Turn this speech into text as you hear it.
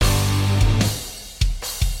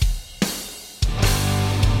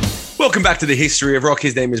Welcome back to the History of Rock.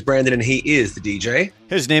 His name is Brandon, and he is the DJ.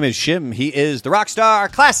 His name is Shim. He is the rock star.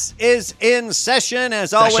 Class is in session.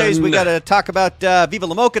 As always, we got to talk about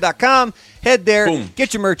VivaLaMocha.com. Head there, Boom.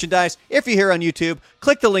 Get your merchandise. If you're here on YouTube,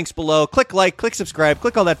 click the links below. Click like, click subscribe,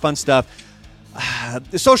 click all that fun stuff.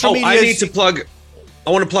 The social media. I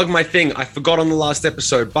want to plug my thing. I forgot on the last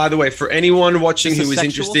episode. By the way, for anyone watching who is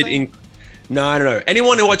interested in... No.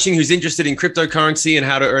 Anyone watching who's interested in cryptocurrency and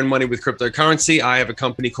how to earn money with cryptocurrency, I have a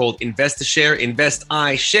company called InvestorShare, Invest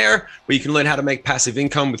I Share, where you can learn how to make passive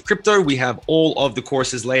income with crypto. We have all of the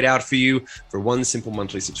courses laid out for you for one simple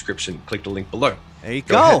monthly subscription. Click the link below. There you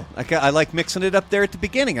go. I like mixing it up there at the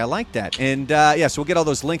beginning. I like that. And so we'll get all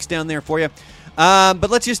those links down there for you. But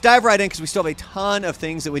let's just dive right in because we still have a ton of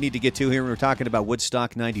things that we need to get to here. We were talking about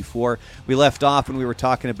Woodstock 94. We left off when we were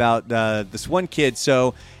talking about this one kid.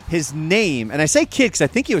 So his name, and I say kid because I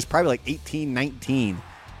think he was probably like 18, 19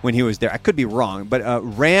 when he was there. I could be wrong. But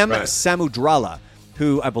Ram Samudrala,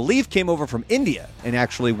 who I believe came over from India and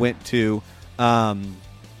actually went to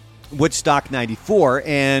Woodstock 94,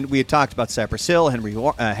 and we had talked about Cypress Hill,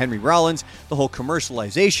 Henry Rollins, the whole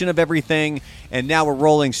commercialization of everything, and now we're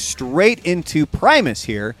rolling straight into Primus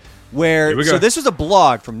here, where so this was a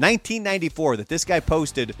blog from 1994 that this guy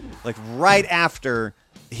posted like right after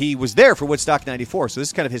he was there for Woodstock 94, so this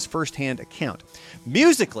is kind of his first-hand account.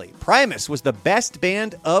 Musically, Primus was the best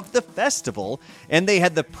band of the festival, and they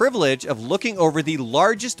had the privilege of looking over the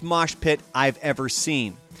largest mosh pit I've ever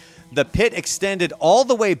seen. The pit extended all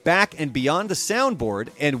the way back and beyond the soundboard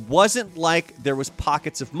and wasn't like there was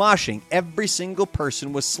pockets of moshing. Every single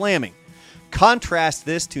person was slamming. Contrast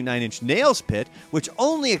this to Nine Inch Nails' pit, which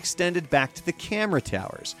only extended back to the camera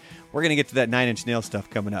towers. We're going to get to that Nine Inch Nails stuff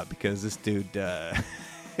coming up because this dude,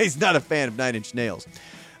 he's not a fan of Nine Inch Nails.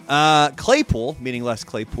 Claypool, meaning Les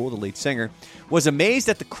Claypool, the lead singer, was amazed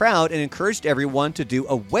at the crowd and encouraged everyone to do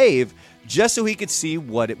a wave just so he could see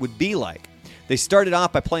what it would be like. They started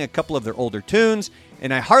off by playing a couple of their older tunes,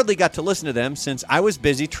 and I hardly got to listen to them since I was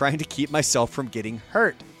busy trying to keep myself from getting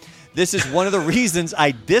hurt. This is one of the reasons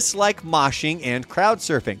I dislike moshing and crowd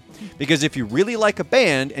surfing, because if you really like a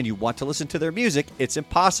band and you want to listen to their music, it's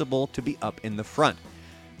impossible to be up in the front.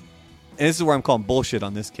 And this is where I'm calling bullshit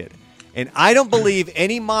on this kid. And I don't believe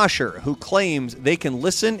any mosher who claims they can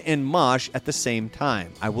listen and mosh at the same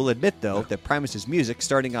time. I will admit, though, that Primus's music,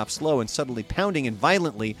 starting off slow and suddenly pounding and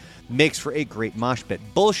violently, makes for a great mosh pit.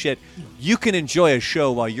 Bullshit. You can enjoy a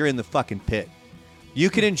show while you're in the fucking pit. You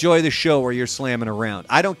can enjoy the show where you're slamming around.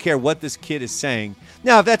 I don't care what this kid is saying.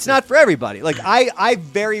 Now, if that's not for everybody, like I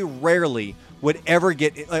very rarely would ever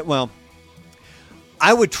get,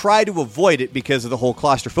 I would try to avoid it because of the whole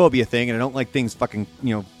claustrophobia thing, and I don't like things fucking,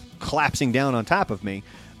 collapsing down on top of me.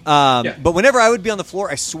 But whenever I would be on the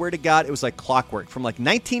floor, I swear to God, it was like clockwork. From like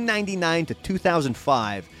 1999 to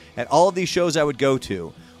 2005, at all of these shows I would go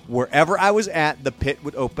to, wherever I was at, the pit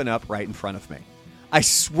would open up right in front of me. I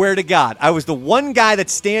swear to God, I was the one guy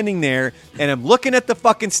that's standing there, and I'm looking at the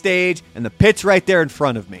fucking stage, and the pit's right there in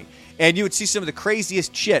front of me. And you would see some of the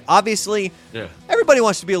craziest shit. Obviously, everybody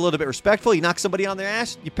wants to be a little bit respectful. You knock somebody on their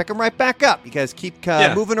ass, you pick them right back up. You guys keep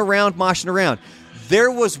moving around, moshing around. There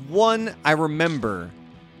was one I remember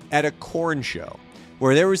at a corn show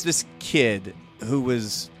where there was this kid who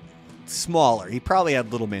was smaller. He probably had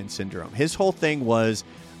little man syndrome. His whole thing was,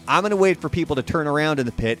 I'm going to wait for people to turn around in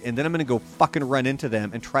the pit, and then I'm going to go fucking run into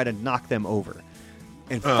them and try to knock them over.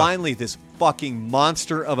 And finally, this fucking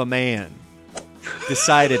monster of a man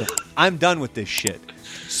decided, I'm done with this shit.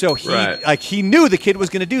 So he knew the kid was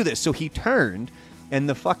going to do this. So he turned, and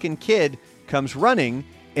the fucking kid comes running,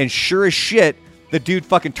 and sure as shit, the dude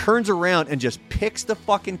fucking turns around and just picks the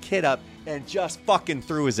fucking kid up and just fucking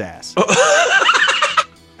threw his ass.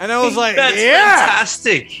 And I was like, that's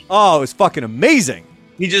fantastic. Oh, it was fucking amazing.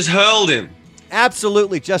 He just hurled him.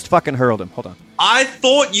 Absolutely just fucking hurled him. Hold on. I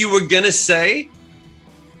thought you were going to say...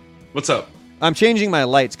 What's up? I'm changing my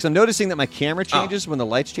lights because I'm noticing that my camera changes when the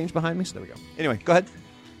lights change behind me. So there we go. Anyway, go ahead.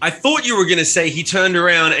 I thought you were going to say he turned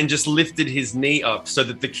around and just lifted his knee up so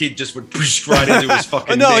that the kid just would push right into his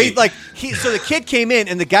fucking knee. So the kid came in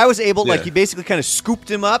and the guy was able, he basically kind of scooped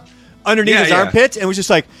him up underneath his armpits and was just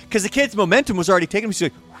like, because the kid's momentum was already taken. He's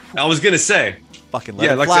like, I was going to say. Fucking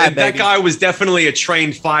let it fly, baby. That guy was definitely a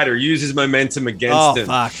trained fighter. Use his momentum against him.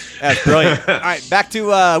 Oh, fuck. That's brilliant. All right, back to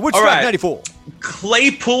Woodstock 94.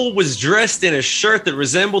 Claypool was dressed in a shirt that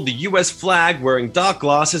resembled the U.S. flag, wearing dark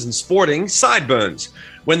glasses and sporting sideburns.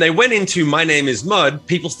 When they went into My Name is Mud,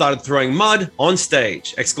 people started throwing mud on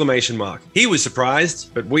stage! ! He was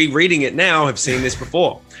surprised, but we reading it now have seen this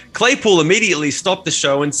before. Claypool immediately stopped the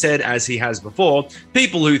show and said, as he has before,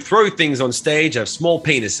 people who throw things on stage have small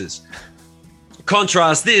penises.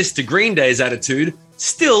 Contrast this to Green Day's attitude.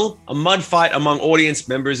 Still, a mud fight among audience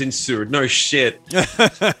members ensued. No shit.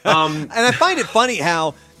 And I find it funny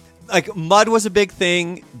how, like, mud was a big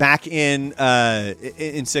thing back in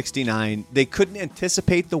 '69. They couldn't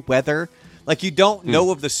anticipate the weather. Like, you don't know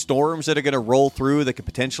of the storms that are going to roll through that could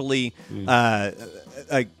potentially,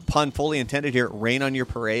 like, pun fully intended here, rain on your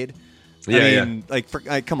parade. I mean,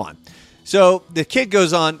 like, come on. So the kid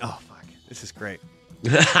goes on. Oh, fuck. This is great.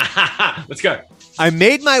 Let's go. I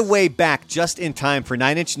made my way back just in time for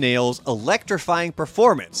Nine Inch Nails' electrifying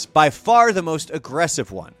performance, by far the most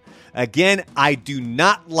aggressive one. Again, I do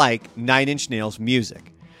not like Nine Inch Nails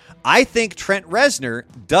music. I think Trent Reznor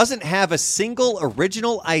doesn't have a single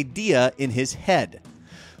original idea in his head.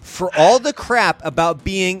 For all the crap about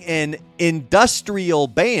being an industrial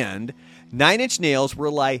band, Nine Inch Nails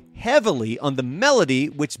rely heavily on the melody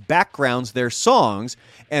which backgrounds their songs,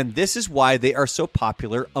 and this is why they are so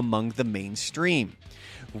popular among the mainstream.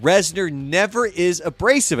 Reznor never is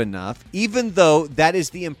abrasive enough, even though that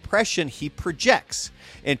is the impression he projects,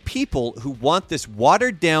 and people who want this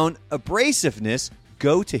watered-down abrasiveness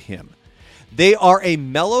go to him. They are a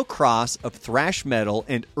mellow cross of thrash metal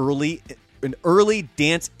and early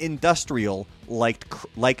dance industrial like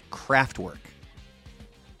Kraftwerk.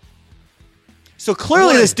 So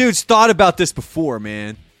clearly this dude's thought about this before,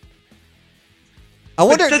 man. I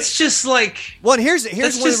wonder. But that's just like. Well, here's one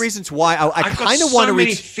of the reasons why I kind of want to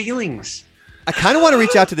reach. Feelings. I kind of want to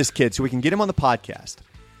reach out to this kid so we can get him on the podcast.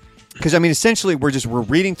 Because I mean, essentially, we're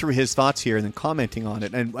reading through his thoughts here and then commenting on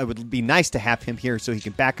it, and it would be nice to have him here so he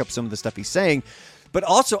can back up some of the stuff he's saying. But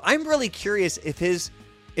also, I'm really curious if his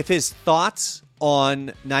thoughts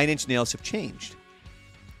on Nine Inch Nails have changed.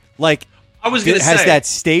 Like. I was going to say, has that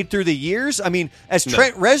stayed through the years? I mean, as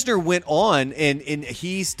Trent Reznor went on, and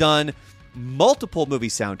he's done multiple movie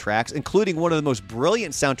soundtracks, including one of the most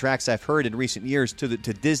brilliant soundtracks I've heard in recent years to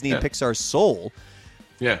Disney and Pixar's Soul.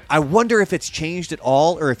 Yeah, I wonder if it's changed at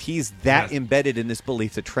all, or if he's that embedded in this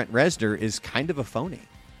belief that Trent Reznor is kind of a phony.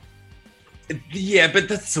 Yeah, but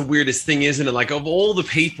that's the weirdest thing, isn't it? Like, of all the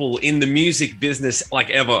people in the music business, like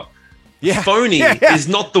ever, phony is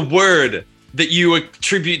not the word that you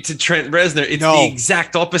attribute to Trent Reznor. It's the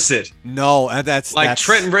exact opposite. No, that's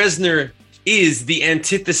Trent Reznor is the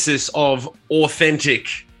antithesis of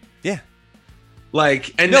authentic. Yeah.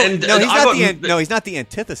 Like, he's not the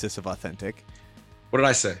antithesis of authentic. What did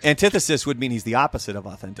I say? Antithesis would mean he's the opposite of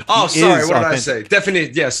authentic. Oh, sorry. What did I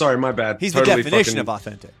say? Yeah, sorry, my bad. He's the definition of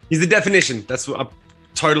authentic. He's the definition. That's what I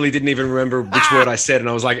totally didn't even remember which word I said, and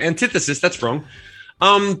I was like, antithesis. That's wrong.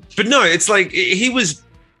 But no, it's like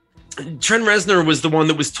Trent Reznor was the one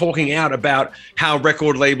that was talking out about how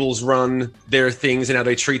record labels run their things and how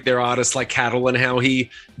they treat their artists like cattle, and how he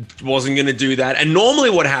wasn't going to do that. And normally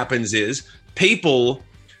what happens is people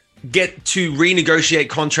get to renegotiate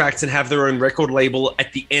contracts and have their own record label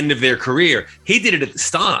at the end of their career. He did it at the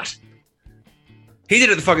start. He did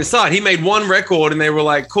it at the fucking start. He made one record and they were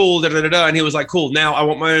like, cool, da-da-da-da. And he was like, cool, now I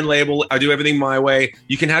want my own label. I do everything my way.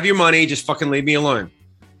 You can have your money. Just fucking leave me alone.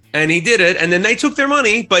 And he did it, and then they took their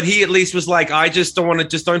money, but he at least was like, I just don't want to,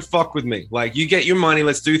 just don't fuck with me. Like, you get your money,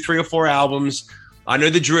 let's do 3 or 4 albums. I know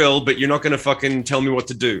the drill, but you're not going to fucking tell me what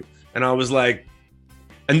to do. And I was like,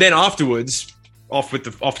 and then afterwards, off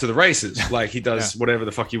to the races. Like, he does whatever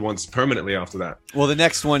the fuck he wants permanently after that. Well, the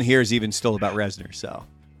next one here is even still about Reznor, so.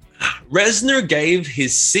 Reznor gave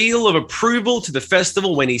his seal of approval to the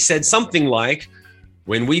festival when he said something like,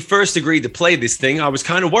 when we first agreed to play this thing, I was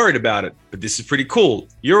kind of worried about it, but this is pretty cool.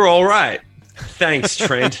 You're all right. Thanks,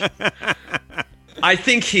 Trent. I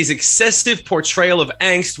think his excessive portrayal of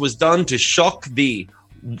angst was done to shock the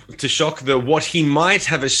what he might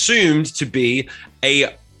have assumed to be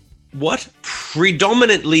a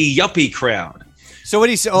predominantly yuppie crowd. So what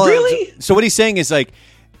he's really? So what he's saying is like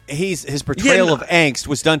his portrayal of angst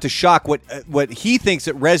was done to shock what he thinks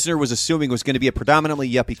that Reznor was assuming was going to be a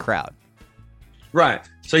predominantly yuppie crowd. Right.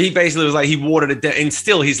 So he basically was like, he watered it down. And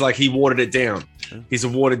still, he's like, he watered it down. He's a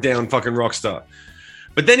watered down fucking rock star.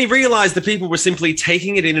 But then he realized the people were simply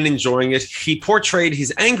taking it in and enjoying it. He portrayed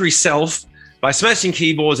his angry self by smashing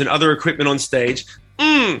keyboards and other equipment on stage.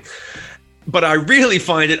 But I really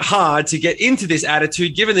find it hard to get into this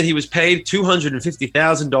attitude, given that he was paid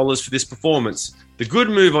 $250,000 for this performance. The good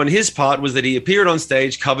move on his part was that he appeared on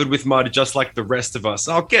stage covered with mud, just like the rest of us.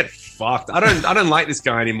 Oh, get fucked! I don't like this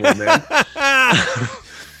guy anymore, man.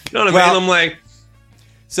 You know what I mean? I'm like,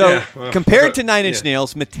 compared to Nine Inch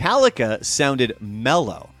Nails, Metallica sounded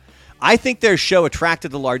mellow. I think their show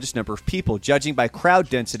attracted the largest number of people, judging by crowd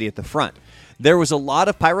density at the front. There was a lot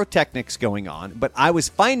of pyrotechnics going on, but I was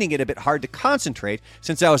finding it a bit hard to concentrate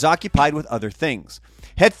since I was occupied with other things.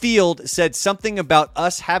 Hetfield said something about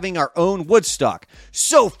us having our own Woodstock.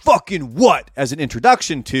 So fucking what? As an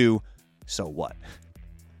introduction to so what?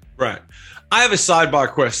 Right. I have a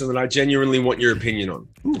sidebar question that I genuinely want your opinion on.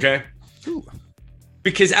 Okay? Ooh.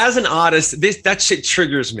 Because as an artist, that shit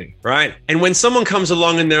triggers me, right? And when someone comes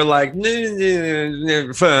along and they're like,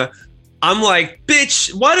 I'm like,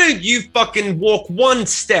 bitch, why don't you fucking walk one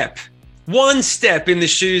step in the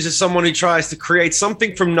shoes of someone who tries to create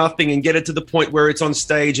something from nothing and get it to the point where it's on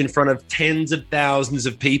stage in front of tens of thousands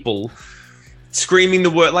of people screaming the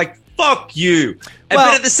word, like, fuck you. Well,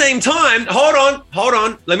 but at the same time, hold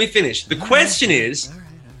on, let me finish. The question is,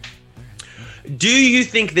 do you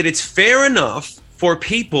think that it's fair enough for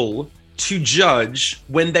people to judge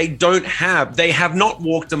when they have not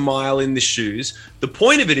walked a mile in the shoes? The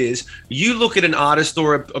point of it is, you look at an artist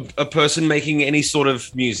or a person making any sort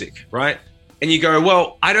of music, right? And you go,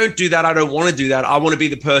 well, I don't do that. I don't want to do that. I want to be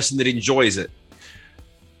the person that enjoys it.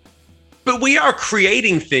 But we are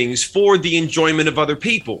creating things for the enjoyment of other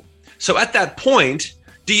people. So at that point,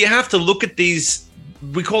 do you have to look at these,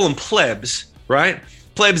 we call them plebs, right?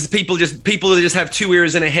 Plebs, people that just have two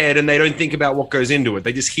ears and a head and they don't think about what goes into it.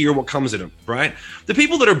 They just hear what comes at them, right? The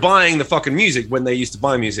people that are buying the fucking music when they used to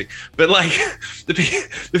buy music, but like the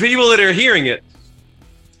people that are hearing it,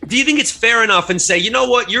 do you think it's fair enough and say, you know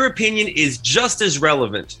what, your opinion is just as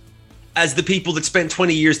relevant as the people that spent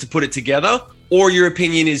 20 years to put it together, or your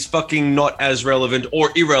opinion is fucking not as relevant or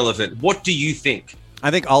irrelevant? What do you think?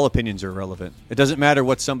 I think all opinions are relevant. It doesn't matter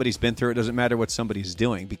what somebody's been through. It doesn't matter what somebody's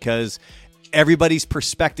doing, because everybody's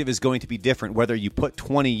perspective is going to be different, whether you put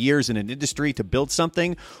 20 years in an industry to build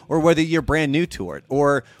something or whether you're brand new to it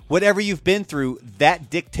or whatever you've been through. That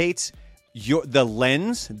dictates the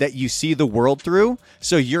lens that you see the world through.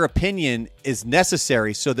 So your opinion is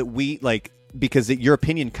necessary so that because your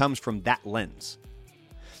opinion comes from that lens.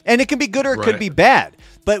 And it can be good or it could be bad.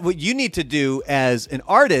 But what you need to do as an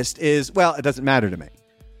artist is, well, it doesn't matter to me.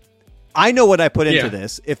 I know what I put into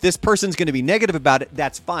this. If this person's going to be negative about it,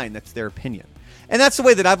 that's fine. That's their opinion. And that's the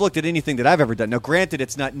way that I've looked at anything that I've ever done. Now, granted,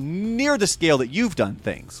 it's not near the scale that you've done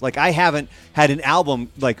things. Like, I haven't had an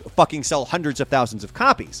album, like, fucking sell hundreds of thousands of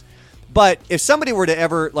copies. But if somebody were to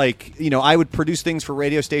ever, I would produce things for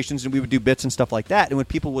radio stations and we would do bits and stuff like that. And when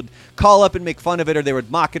people would call up and make fun of it or they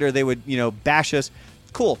would mock it or they would, bash us,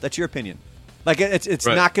 cool, that's your opinion. Like, it's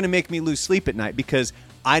not going to make me lose sleep at night because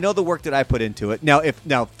I know the work that I put into it. The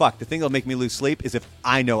thing that'll make me lose sleep is if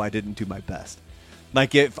I know I didn't do my best.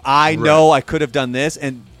 Like, if I know I could have done this,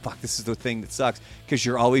 and this is the thing that sucks, because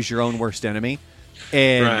you're always your own worst enemy,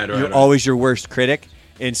 and you're always your worst critic.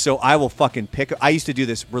 And so I will fucking pick. I used to do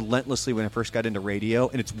this relentlessly when I first got into radio,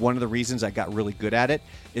 and it's one of the reasons I got really good at it,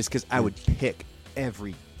 is because I would pick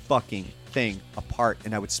every fucking thing apart,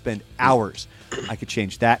 and I would spend hours. I could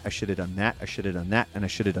change that. I should have done that. I should have done that, and I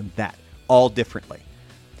should have done that, all differently.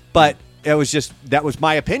 But that was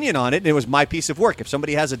my opinion on it, and it was my piece of work. If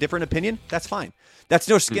somebody has a different opinion, that's fine. That's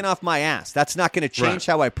no skin off my ass. That's not going to change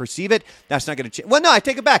how I perceive it. That's not going to change. Well, no, I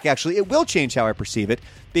take it back, actually. It will change how I perceive it,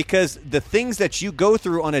 because the things that you go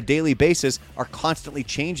through on a daily basis are constantly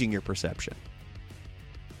changing your perception.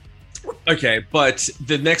 Okay, but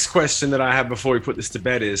the next question that I have before we put this to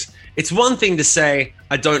bed is, it's one thing to say,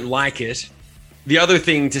 I don't like it. The other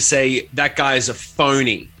thing to say, that guy's a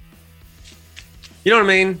phony. You know what I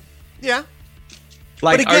mean? Yeah.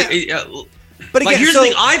 Like, but again, here's the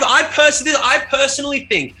thing. I personally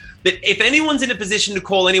think that if anyone's in a position to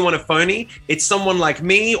call anyone a phony, it's someone like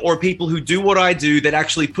me or people who do what I do that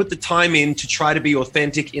actually put the time in to try to be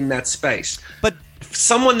authentic in that space. But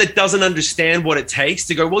someone that doesn't understand what it takes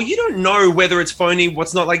to go, well, you don't know whether it's phony,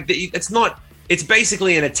 what's not. Like, it's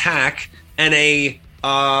basically an attack and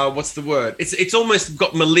what's the word? It's almost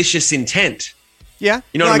got malicious intent. Yeah.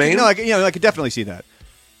 You know what I mean? I could definitely see that.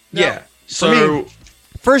 Yeah. So,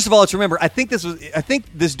 first of all, let's remember, I think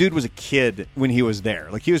this dude was a kid when he was there.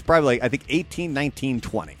 Like, he was probably, 18, 19,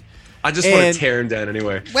 20. I just want to tear him down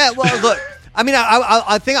anyway. Well, look, I mean,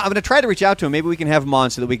 I think I'm going to try to reach out to him. Maybe we can have him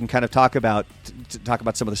on so that we can kind of talk about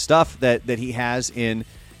some of the stuff that he has in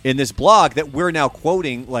this blog that we're now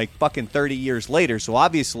quoting like fucking 30 years later. So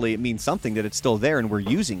obviously it means something that it's still there and we're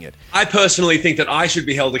using it. I personally think that I should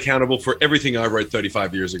be held accountable for everything I wrote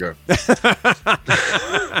 35 years ago.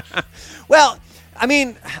 Well, I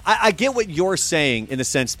mean, I get what you're saying in the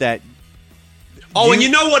sense that... Oh, and you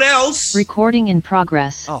know what else? Recording in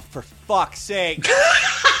progress. Oh, for fuck's sake.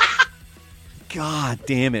 God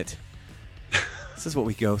damn it. This is what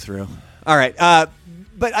we go through. All right.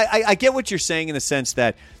 But I get what you're saying in the sense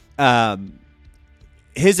that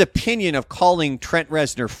his opinion of calling Trent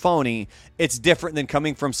Reznor phony, it's different than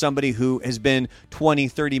coming from somebody who has been 20,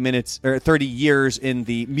 30 minutes or 30 years in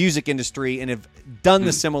the music industry and have done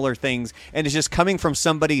the similar things. And it's just coming from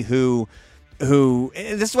somebody who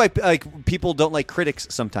and this is why like people don't like critics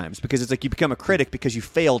sometimes, because it's like you become a critic because you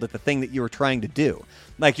failed at the thing that you were trying to do.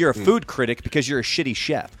 Like you're a food critic because you're a shitty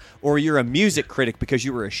chef, or you're a music critic because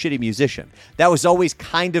you were a shitty musician. That was always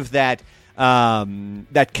kind of that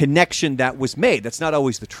connection that was made. That's not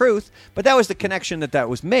always the truth, but that was the connection that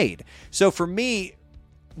was made. So for me,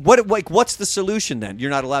 what's the solution then?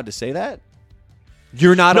 You're not allowed to say that?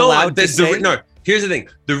 You're not allowed to say no. Here's the thing.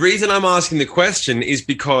 The reason I'm asking the question is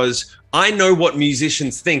because I know what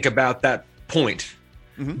musicians think about that point.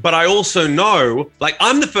 Mm-hmm. But I also know, like,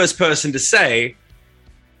 I'm the first person to say,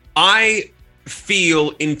 I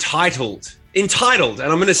feel entitled, and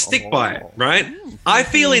I'm going to stick by it, right? I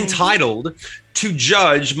feel entitled to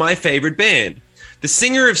judge my favorite band. The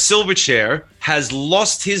singer of Silverchair has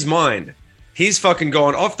lost his mind. He's fucking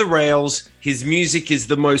gone off the rails. His music is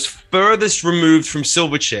the most furthest removed from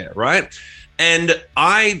Silverchair, right? And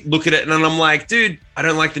I look at it and I'm like, dude, I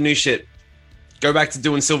don't like the new shit. Go back to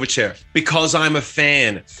doing Silverchair because I'm a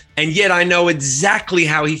fan. And yet I know exactly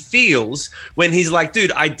how he feels when he's like,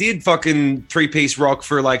 dude, I did fucking 3-piece rock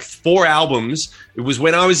for like 4 albums. It was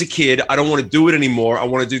when I was a kid. I don't want to do it anymore. I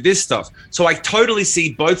want to do this stuff. So I totally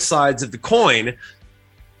see both sides of the coin.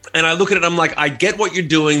 And I look at it, I'm like, I get what you're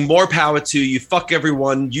doing. More power to you. Fuck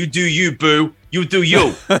everyone. You do you, boo. You do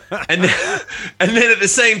you. and then at the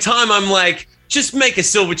same time, I'm like, just make a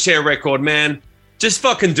Silverchair record, man. Just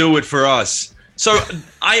fucking do it for us. So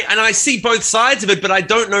I see both sides of it, but I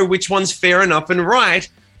don't know which one's fair enough and right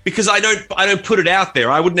because I don't put it out there.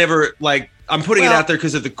 I would never I'm putting it out there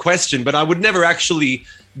because of the question, but I would never actually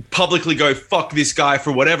publicly go, fuck this guy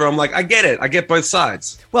for whatever. I'm like, I get it. I get both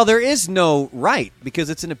sides. Well, there is no right because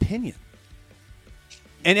it's an opinion.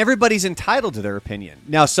 And everybody's entitled to their opinion.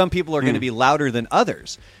 Now, some people are going to be louder than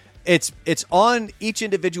others. It's on each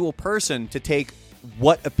individual person to take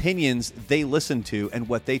what opinions they listen to and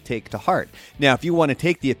what they take to heart. Now, if you want to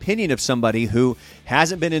take the opinion of somebody who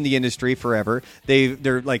hasn't been in the industry forever,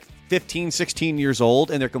 they're like 15, 16 years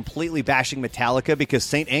old, and they're completely bashing Metallica because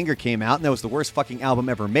Saint Anger came out, and that was the worst fucking album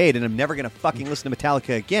ever made, and I'm never going to fucking listen to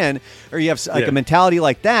Metallica again, or you have like a mentality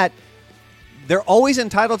like that, they're always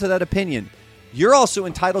entitled to that opinion. You're also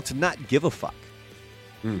entitled to not give a fuck.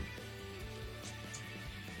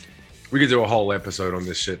 We could do a whole episode on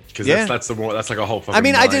this shit because that's like a whole fucking.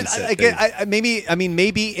 I mean,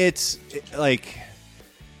 maybe it's like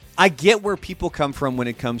I get where people come from when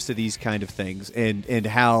it comes to these kind of things, and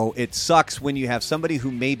how it sucks when you have somebody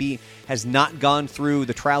who maybe has not gone through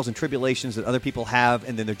the trials and tribulations that other people have,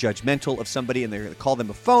 and then they're judgmental of somebody, and they're going to call them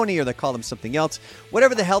a phony or they call them something else,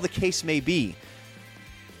 whatever the hell the case may be.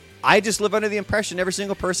 I just live under the impression every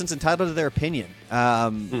single person's entitled to their opinion.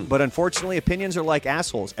 But unfortunately, opinions are like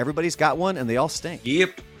assholes. Everybody's got one, and they all stink.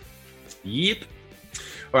 Yep.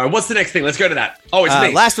 All right, what's the next thing? Let's go to that. Oh, it's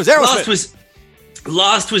me. Last was Aerosmith.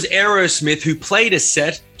 Last was Aerosmith, who played a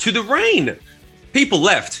set to the rain. People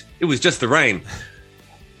left. It was just the rain.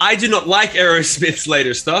 I do not like Aerosmith's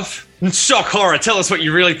later stuff. Shock horror. Tell us what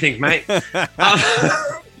you really think, mate.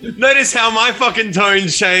 Notice how my fucking tone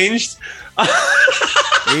changed.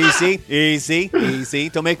 Easy.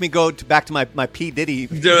 Don't make me go back to my P. Diddy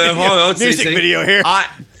music video here.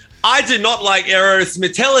 I do not like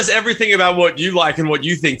Aerosmith. Tell us everything about what you like and what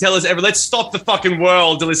you think. Tell us let's stop the fucking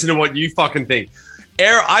world to listen to what you fucking think.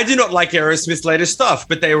 I do not like Aerosmith's latest stuff,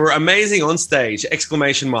 but they were amazing on stage! !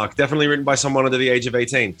 Definitely written by someone under the age of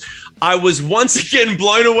 18. I was once again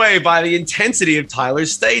blown away by the intensity of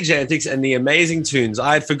Tyler's stage antics and the amazing tunes.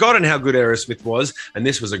 I had forgotten how good Aerosmith was, and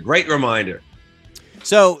this was a great reminder.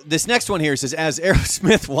 So this next one here says, as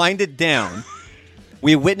Aerosmith winded down,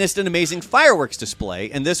 we witnessed an amazing fireworks display,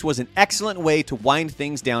 and this was an excellent way to wind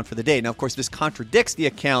things down for the day. Now, of course, this contradicts the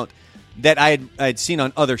account that I had seen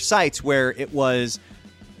on other sites where it was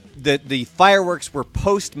the fireworks were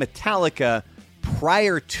post-Metallica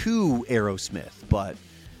prior to Aerosmith, but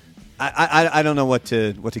I don't know what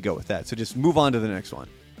to go with that. So just move on to the next one.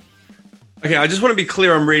 Okay, I just want to be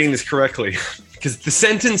clear I'm reading this correctly because the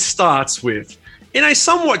sentence starts with, in a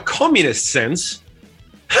somewhat communist sense.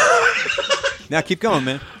 Now keep going,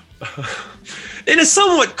 man. In a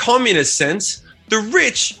somewhat communist sense, the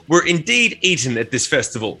rich were indeed eaten at this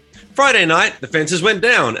festival. Friday night, the fences went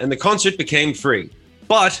down and the concert became free.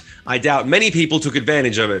 But I doubt many people took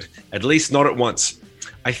advantage of it, at least not at once.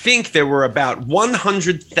 I think there were about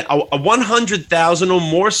 100,000 or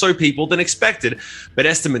more so people than expected, but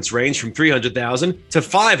estimates range from 300,000 to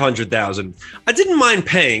 500,000. I didn't mind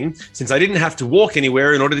paying since I didn't have to walk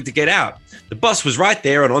anywhere in order to get out. The bus was right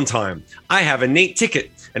there and on time. I have a neat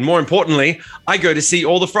ticket, and more importantly, I go to see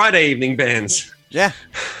all the Friday evening bands. Yeah.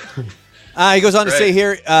 He goes on to say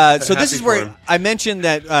here, so this is where I mentioned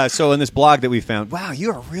that, so in this blog that we found, wow,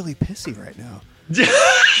 you are really pissy right now.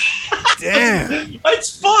 Damn.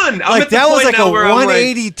 It's fun. Like, that was like a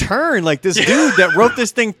 180 turn. Like, this dude that wrote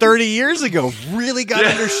this thing 30 years ago really got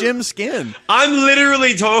under Shim's skin. I'm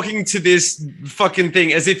literally talking to this fucking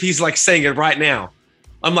thing as if he's like saying it right now.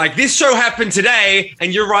 I'm like, this show happened today,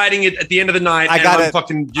 and you're writing it at the end of the night.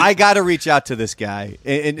 I gotta reach out to this guy,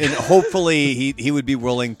 and hopefully he would be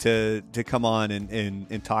willing to come on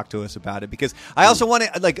and talk to us about it, because I also want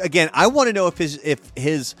to, like, again, I want to know if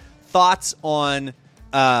his thoughts on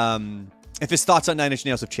Nine Inch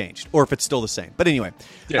Nails have changed, or if it's still the same. But anyway,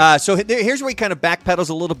 so here's where he kind of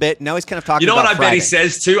backpedals a little bit. Now he's kind of talking. You know about what I bet he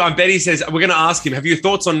says too? I bet he says, we're going to ask him, have your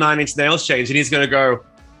thoughts on 9 Inch Nails changed? And he's going to go,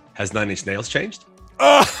 has 9 Inch Nails changed?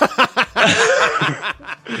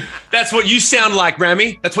 That's what you sound like,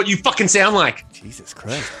 Rami. That's what you fucking sound like. Jesus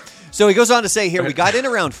Christ. So he goes on to say here, we got in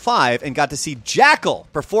around 5 and got to see Jackal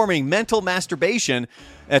performing Mental Masturbation.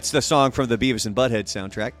 That's the song from the Beavis and Butthead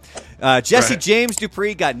soundtrack. Jesse James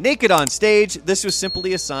Dupree got naked on stage. This was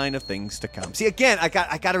simply a sign of things to come. See, again, I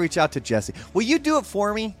got to reach out to Jesse. Will you do it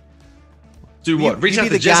for me? Do what? Reach out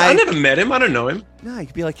to Jesse? I never met him. I don't know him. No, you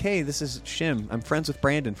could be like, hey, this is Shim. I'm friends with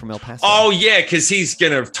Brandon from El Paso. Oh, yeah, because he's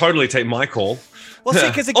going to totally take my call. Well, see,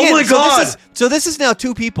 because again, oh my God. So this is now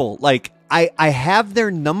 2 people. Like, I have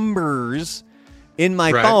their numbers in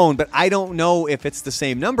my phone, but I don't know if it's the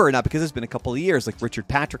same number or not, because it's been a couple of years, like Richard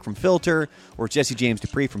Patrick from Filter or Jesse James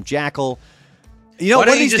Dupree from Jackal. You know, one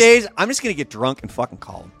of these days, I'm just going to get drunk and fucking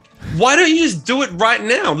call him. Why don't you just do it right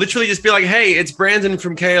now? Literally just be like, hey, it's Brandon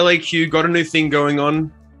from KLAQ, got a new thing going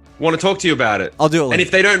on. Want to talk to you about it. I'll do it later. And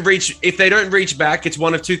if they don't reach back, it's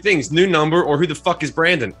one of 2 things. New number, or who the fuck is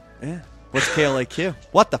Brandon? Yeah. What's KLAQ?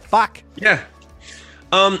 What the fuck? Yeah.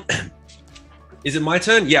 Is it my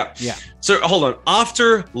turn? Yeah. Yeah. So hold on.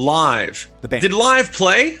 After Live, the band. Did Live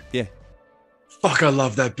play? Yeah. Fuck, I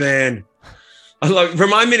love that band.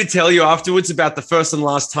 Remind me to tell you afterwards about the first and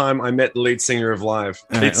last time I met the lead singer of Live.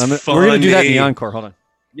 Right, it's funny. We're going to do that in the encore. Hold on.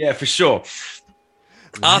 Yeah, for sure.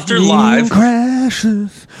 After Live,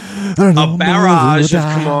 crashes, a barrage of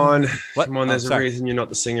come on, there's a reason you're not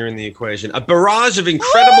the singer in the equation. A barrage of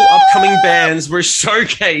incredible upcoming bands were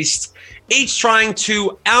showcased, each trying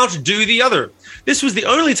to outdo the other. This was the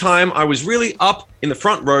only time I was really up in the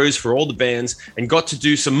front rows for all the bands and got to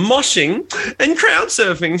do some moshing and crowd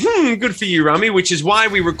surfing. Good for you, Rami. Which is why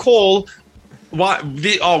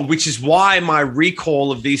my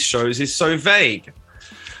recall of these shows is so vague.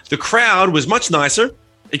 The crowd was much nicer.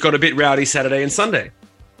 It got a bit rowdy Saturday and Sunday.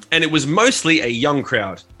 And it was mostly a young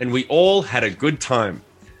crowd. And we all had a good time.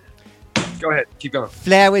 Go ahead. Keep going.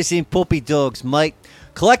 Flowers and puppy dogs, mate.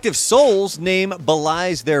 Collective Soul's name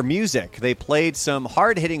belies their music. They played some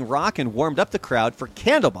hard-hitting rock and warmed up the crowd for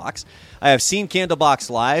Candlebox. I have seen Candlebox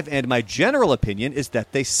live, and my general opinion is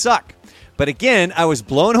that they suck. But again, I was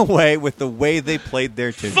blown away with the way they played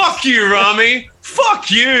their tunes. Fuck you, Rami!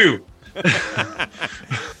 Fuck you! I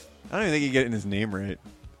don't even think you're getting his name right.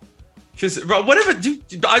 Because whatever, dude,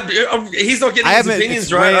 he's not getting his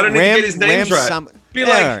opinions right. I don't need to get his names right. Be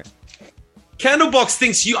like, Candlebox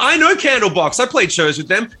thinks you. I know Candlebox. I played shows with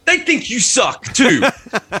them. They think you suck too.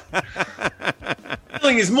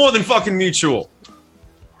 Feeling is more than fucking mutual.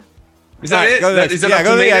 Is that it? Is that up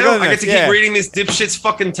to me now? I get to keep reading this dipshit's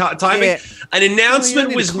fucking timing. Yeah. An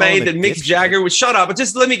announcement was made that Mick Jagger would shut up. But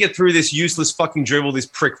just let me get through this useless fucking dribble this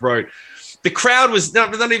prick wrote. The crowd was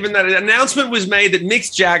not even that. An announcement was made that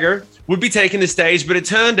Mick Jagger would be taking the stage, but it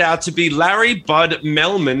turned out to be Larry Bud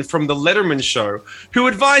Melman from The Letterman Show, who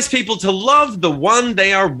advised people to love the one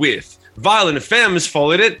they are with. Violent Femmes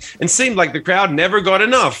followed it and seemed like the crowd never got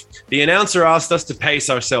enough. The announcer asked us to pace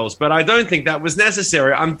ourselves, but I don't think that was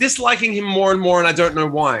necessary. I'm disliking him more and more, and I don't know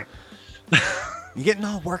why. You're getting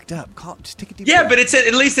all worked up. Just take a deep breath. But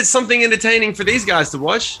at least it's something entertaining for these guys to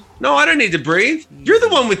watch. No, I don't need to breathe. You're the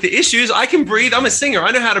one with the issues. I can breathe. I'm a singer.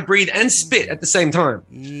 I know how to breathe and spit at the same time.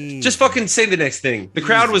 Just fucking say the next thing. The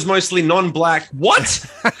crowd was mostly non-black. What?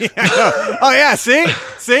 Oh, yeah. See?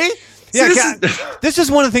 Yeah, this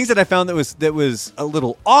is one of the things that I found that was a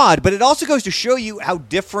little odd, but it also goes to show you how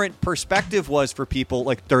different perspective was for people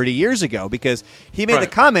like 30 years ago, because he made the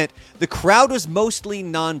comment, the crowd was mostly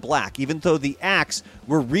non-black, even though the acts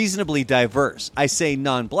were reasonably diverse. I say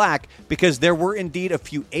non-black because there were indeed a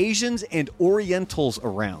few Asians and Orientals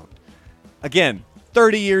around. Again,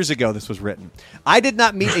 30 years ago this was written. I did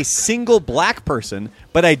not meet a single black person,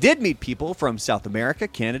 but I did meet people from South America,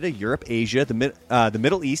 Canada, Europe, Asia, the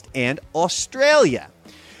Middle East, and Australia.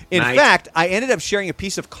 In fact, I ended up sharing a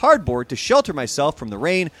piece of cardboard to shelter myself from the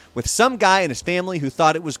rain with some guy and his family who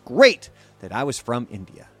thought it was great that I was from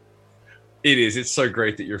India. It is. It's so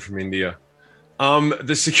great that you're from India.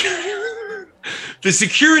 The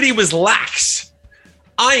security was lax.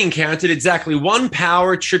 I encountered exactly one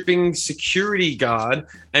power-tripping security guard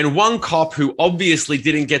and one cop who obviously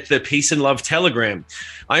didn't get the peace and love telegram.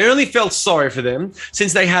 I only felt sorry for them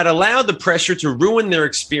since they had allowed the pressure to ruin their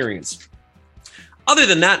experience. Other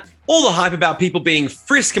than that, all the hype about people being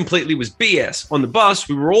frisked completely was BS. On the bus,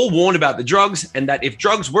 we were all warned about the drugs and that if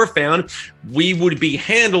drugs were found, we would be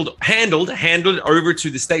handled over to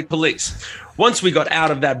the state police. Once we got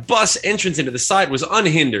out of that bus, entrance into the site was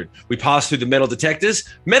unhindered. We passed through the metal detectors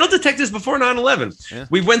before 9/11. Yeah.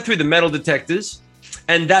 We went through the metal detectors,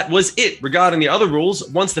 and that was it. Regarding the other rules,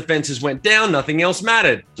 once the fences went down, nothing else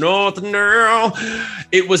mattered.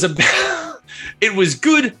 It was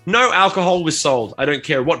good. No alcohol was sold. I don't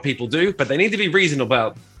care what people do, but they need to be reasonable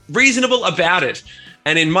about it.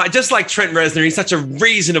 And just like Trent Reznor, he's such a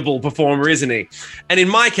reasonable performer, isn't he? And in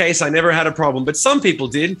my case, I never had a problem, but some people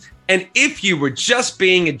did. And if you were just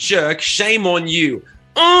being a jerk, shame on you.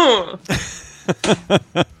 I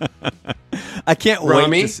can't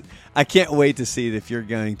wait. I can't wait to see if you're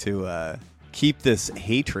going to keep this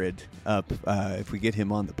hatred up if we get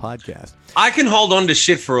him on the podcast. I can hold on to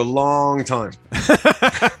shit for a long time.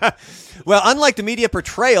 Well, unlike the media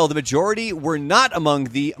portrayal, the majority were not among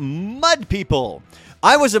the mud people.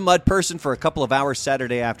 I was a mud person for a couple of hours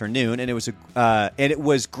Saturday afternoon, and it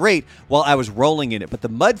was great while I was rolling in it. But the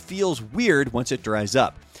mud feels weird once it dries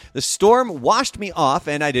up. The storm washed me off,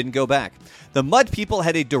 and I didn't go back. The mud people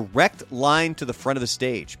had a direct line to the front of the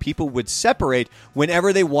stage. People would separate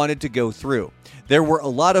whenever they wanted to go through. There were a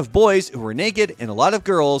lot of boys who were naked and a lot of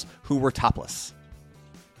girls who were topless.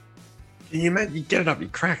 You get it up, you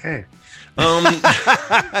crack, eh?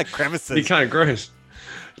 Crevices. Be kind of gross.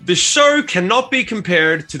 The show cannot be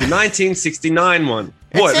compared to the 1969 one.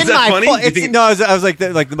 What, is that funny? I was like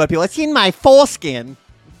the mud people. It's in my foreskin.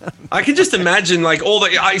 I can just imagine like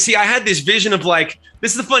I had this vision of like,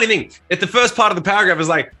 this is the funny thing. At the first part of the paragraph is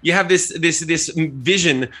like, you have this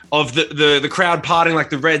vision of the crowd parting like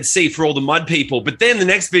the Red Sea for all the mud people. But then the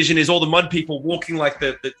next vision is all the mud people walking like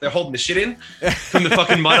they're holding the shit in from the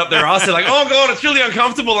fucking mud up their ass. They're like, oh God, it's really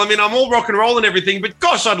uncomfortable. I mean, I'm all rock and roll and everything, but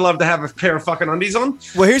gosh, I'd love to have a pair of fucking undies on.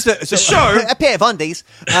 Well, here's the show. A pair of undies.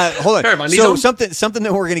 Hold on. Pair of undies so on? something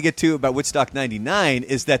that we're going to get to about Woodstock 99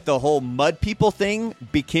 is that the whole mud people thing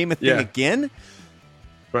became a thing again.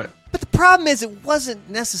 Right. But the problem is it wasn't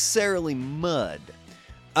necessarily mud.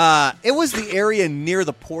 It was the area near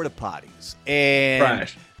the porta potties. And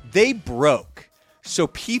they broke. So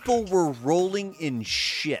people were rolling in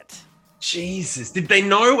shit. Jesus. Did they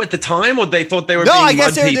know at the time, or they thought they were being I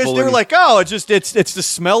guess mud people? they were like, oh, it's the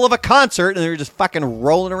smell of a concert, and they were just fucking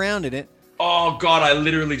rolling around in it. Oh, God, I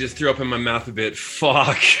literally just threw up in my mouth a bit.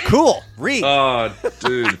 Fuck. Cool. Read. Oh,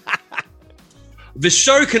 dude. The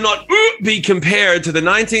show cannot be compared to the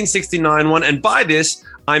 1969 one, and by this,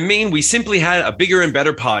 I mean we simply had a bigger and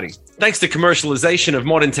better party. Thanks to commercialization of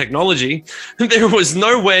modern technology, there was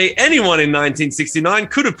no way anyone in 1969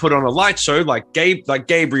 could have put on a light show like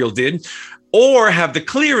Gabriel did, or have the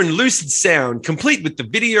clear and lucid sound, complete with the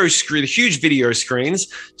huge video screens,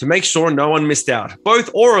 to make sure no one missed out, both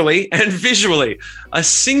orally and visually. A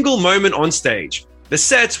single moment on stage. The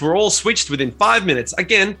sets were all switched within 5 minutes,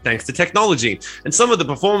 again, thanks to technology. And some of the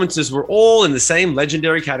performances were all in the same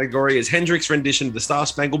legendary category as Hendrix's rendition of the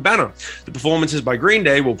Star-Spangled Banner. The performances by Green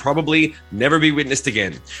Day will probably never be witnessed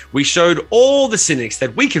again. We showed all the cynics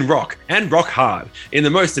that we can rock, and rock hard, in the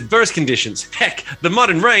most adverse conditions. Heck, the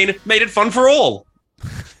mud and rain made it fun for all.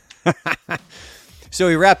 So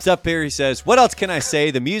he wraps up here. He says, what else can I say?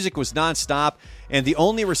 The music was nonstop. And the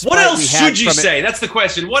only respite what else should you say? That's the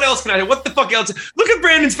question. What else can I say? What the fuck else? Look at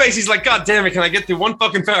Brandon's face. He's like, God damn it, can I get through one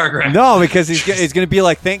fucking paragraph? No, because he's going to be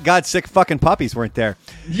like, thank God sick fucking puppies weren't there.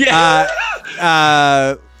 Yeah.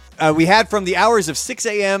 we had from the hours of 6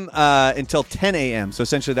 a.m. Until 10 a.m. So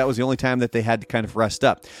essentially that was the only time that they had to kind of rest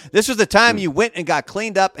up. This was the time you went and got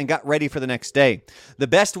cleaned up and got ready for the next day. The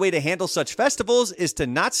best way to handle such festivals is to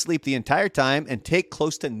not sleep the entire time and take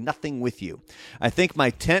close to nothing with you. I think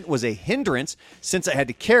my tent was a hindrance since I had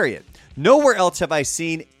to carry it. Nowhere else have I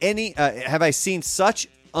seen such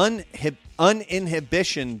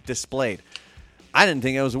uninhibition displayed. I didn't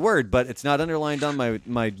think it was a word, but it's not underlined on my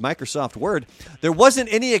Microsoft Word. There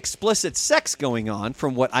wasn't any explicit sex going on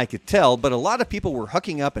from what I could tell, but a lot of people were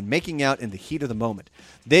hooking up and making out in the heat of the moment.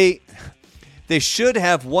 They should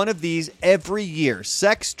have one of these every year.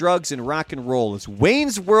 Sex, drugs, and rock and roll. As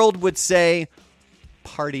Wayne's World would say,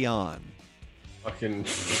 party on. Fucking...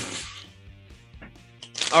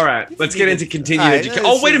 All right, let's get into continued education.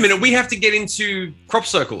 Oh, wait a minute. We have to get into crop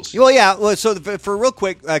circles. Well, yeah. Well, so for real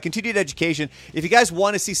quick, continued education, if you guys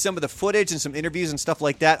want to see some of the footage and some interviews and stuff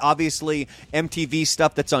like that, obviously MTV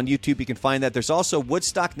stuff that's on YouTube, you can find that. There's also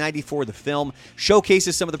Woodstock 94, the film,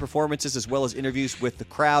 showcases some of the performances as well as interviews with the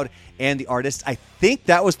crowd and the artists. I think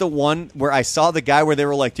that was the one where I saw the guy where they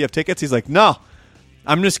were like, do you have tickets? He's like, no,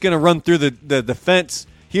 I'm just going to run through the fence.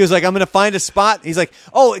 He was like, I'm going to find a spot. He's like,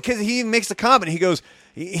 oh, because he makes the comment. He goes...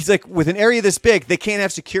 He's like, with an area this big, they can't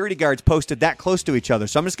have security guards posted that close to each other.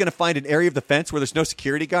 So I'm just going to find an area of the fence where there's no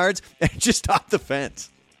security guards and just top the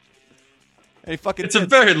fence. And it's a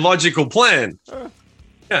very logical plan.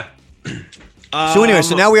 Yeah. So anyway,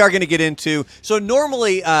 so now we are going to get into... So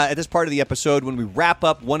normally at this part of the episode, when we wrap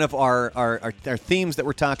up one of our themes that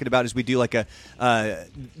we're talking about, is we do like a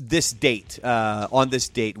this date, on this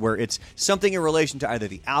date, where it's something in relation to either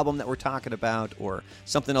the album that we're talking about or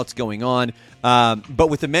something else going on. But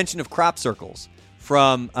with the mention of crop circles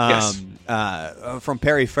from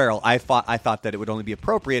Perry Farrell, I thought that it would only be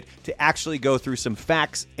appropriate to actually go through some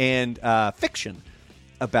facts and fiction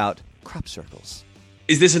about crop circles.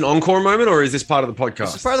 Is this an encore moment, or is this part of the podcast?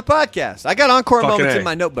 This is part of the podcast. I got encore moments in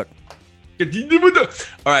my notebook. All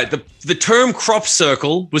right, the term crop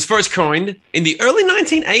circle was first coined in the early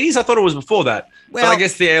 1980s. I thought it was before that. Well, but I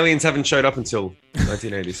guess the aliens haven't showed up until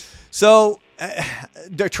 1980s. So,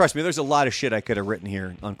 trust me, there's a lot of shit I could have written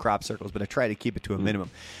here on crop circles, but I try to keep it to a minimum.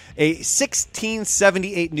 A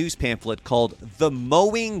 1678 news pamphlet called The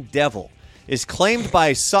Mowing Devil is claimed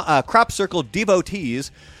by crop circle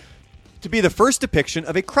devotees to be the first depiction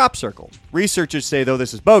of a crop circle. Researchers say, though,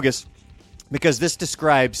 this is bogus because this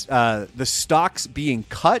describes the stalks being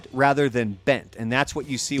cut rather than bent. And that's what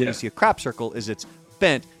you see when you see a crop circle, is it's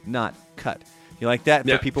bent, not cut. You like that?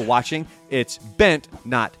 For people watching, it's bent,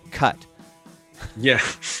 not cut. Yeah.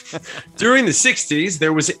 During the 60s,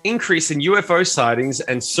 there was an increase in UFO sightings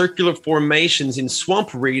and circular formations in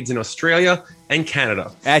swamp reeds in Australia and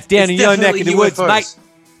Canada. That's down in your neck of the woods, mate.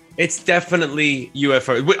 It's definitely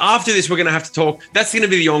UFO. After this, we're going to have to talk. That's going to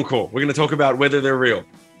be the encore. We're going to talk about whether they're real.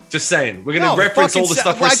 Just saying. We're going to reference all the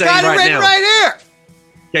stuff we're saying right now. I got it written right here.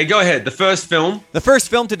 Okay, go ahead. The first film. The first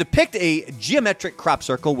film to depict a geometric crop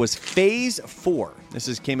circle was Phase 4.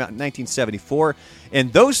 This came out in 1974,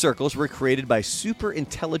 and those circles were created by super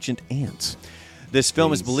intelligent ants. This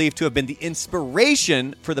film is believed to have been the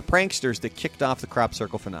inspiration for the pranksters that kicked off the crop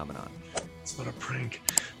circle phenomenon. It's not a prank.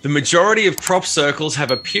 The majority of crop circles have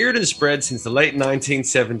appeared and spread since the late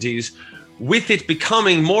 1970s, with it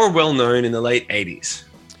becoming more well-known in the late 80s.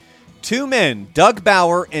 Two men, Doug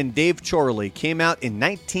Bauer and Dave Chorley, came out in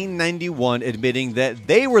 1991 admitting that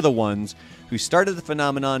they were the ones who started the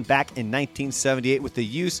phenomenon back in 1978 with the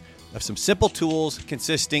use of some simple tools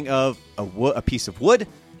consisting of a piece of wood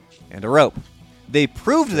and a rope. They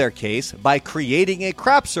proved their case by creating a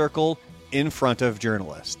crop circle in front of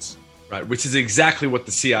journalists. Right, which is exactly what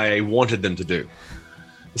the CIA wanted them to do.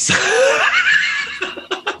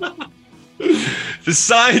 The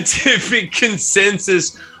scientific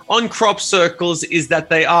consensus on crop circles is that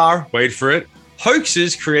they are, wait for it,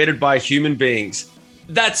 hoaxes created by human beings.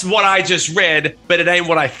 That's what I just read, but it ain't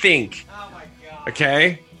what I think. Oh my God.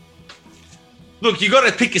 Okay? Look, you got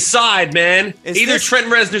to pick a side, man. Either Trent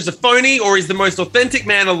Reznor's a phony or he's the most authentic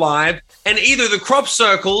man alive, and either the crop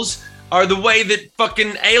circles are the way that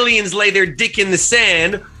fucking aliens lay their dick in the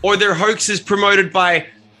sand, or they're hoaxes promoted by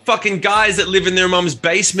fucking guys that live in their mum's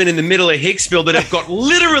basement in the middle of Hicksville that have got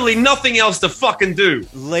literally nothing else to fucking do.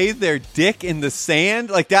 Lay their dick in the sand?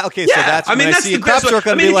 Like that? Okay, yeah, so that's when I see a crop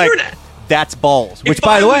circle and be like, that's balls. Which,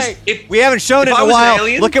 by the way, we haven't shown it in a while.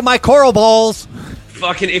 Look at my coral balls.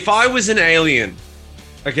 Fucking, if I was an alien,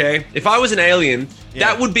 okay? If I was an alien,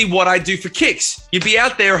 that would be what I'd do for kicks. You'd be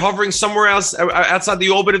out there hovering somewhere else outside the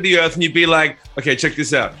orbit of the Earth, and you'd be like, okay, check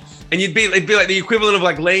this out. And it'd be like the equivalent of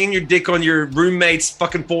like laying your dick on your roommate's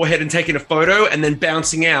fucking forehead and taking a photo and then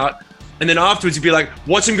bouncing out And then afterwards you'd be like,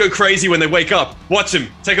 watch them go crazy when they wake up. Watch them.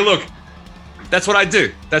 Take a look. That's what I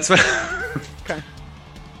do. That's what... Okay.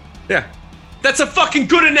 Yeah. That's a fucking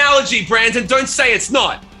good analogy, Brandon. Don't say it's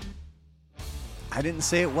not. I didn't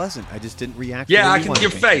say it wasn't. I just didn't react. Yeah, I can.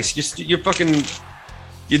 Your face. Your fucking...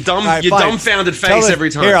 Your dumbfounded face every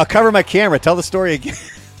time. Here, I'll cover my camera. Tell the story again.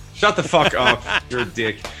 Shut the fuck up. You're a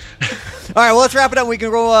dick. All right, well, let's wrap it up. We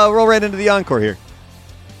can roll right into the encore here.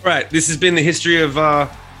 All right, this has been the history of...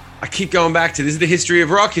 I keep going back to this is the history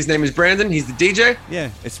of rock. His name is Brandon. He's the DJ.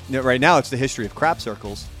 Yeah, right now it's the history of crap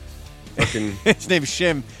circles. Fucking... His name is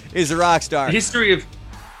Shim. He's a rock star. The history of...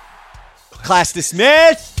 Class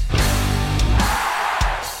dismissed.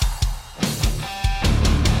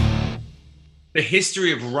 The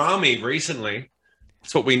history of Rami recently.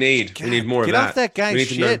 That's what we need. God, we need more of that. Get off that guy's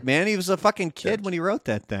shit, man. He was a fucking kid when he wrote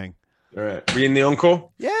that thing. All right. We in the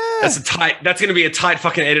encore? Yeah. That's going to be a tight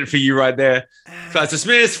fucking edit for you right there. Class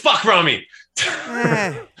dismissed. Fuck Rami.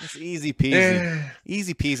 It's easy peasy.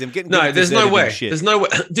 Easy peasy. I'm getting No, there's no way. Shit. There's no way.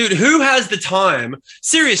 Dude, who has the time?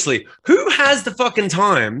 Seriously, who has the fucking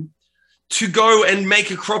time to go and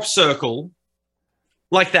make a crop circle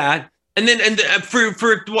like that? And then for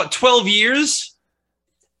what, 12 years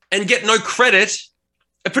and get no credit?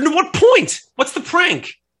 For what point? What's the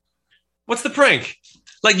prank? What's the prank?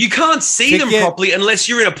 Like, you can't see them properly unless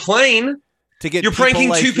you're in a plane. You're pranking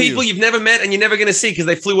like two people you've never met and you're never going to see because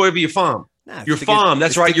they flew over your farm. Your farm.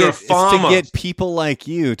 That's right. You're a farmer. It's to get people like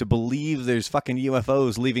you to believe there's fucking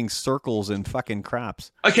UFOs leaving circles and fucking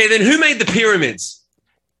crops. Okay, then who made the pyramids?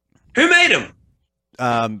 Who made them?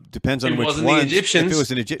 Depends on which one. It wasn't the Egyptians. If it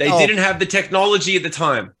was an Egyptian, they didn't have the technology at the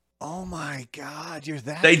time. Oh my God, you're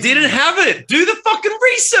that. They didn't have it. Do the fucking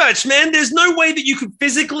research, man. There's no way that you could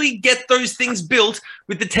physically get those things built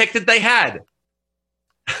with the tech that they had.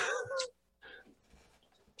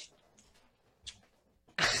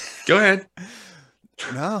 Go ahead.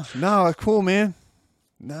 No, cool, man.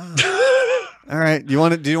 No. All right. Do you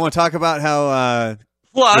want to talk about how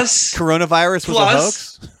coronavirus was a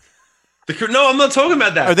hoax? No, I'm not talking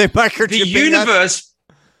about that. Are they microchipping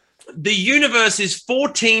The universe is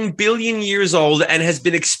 14 billion years old and has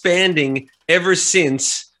been expanding ever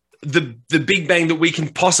since the Big Bang that we can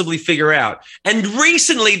possibly figure out. And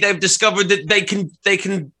recently they've discovered that they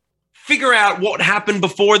can figure out what happened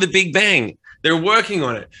before the Big Bang. They're working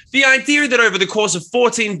on it. The idea that over the course of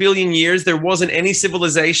 14 billion years, there wasn't any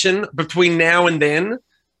civilization between now and then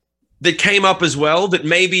that came up as well, that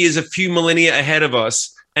maybe is a few millennia ahead of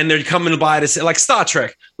us. And they're coming by to say, like Star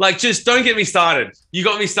Trek, like, just don't get me started. You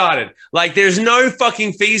got me started. Like, there's no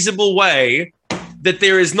fucking feasible way that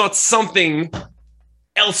there is not something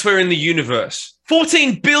elsewhere in the universe.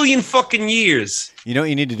 14 billion fucking years. You know what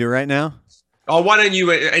you need to do right now? Oh, why don't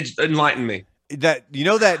you enlighten me? That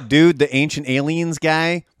dude, the ancient aliens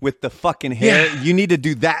guy with the fucking hair. Yeah. You need to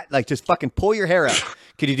do that. Like, just fucking pull your hair out.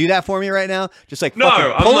 Can you do that for me right now? Just like pull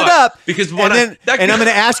it up, because and I'm going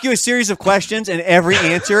to ask you a series of questions, and every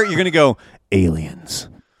answer you're going to go aliens.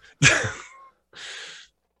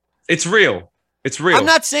 It's real. It's real. I'm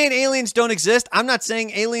not saying aliens don't exist. I'm not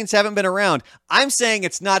saying aliens haven't been around. I'm saying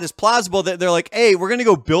it's not as plausible that they're like, hey, we're going to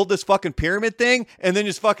go build this fucking pyramid thing and then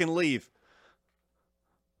just fucking leave.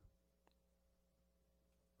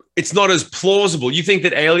 It's not as plausible. You think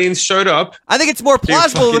that aliens showed up? I think it's more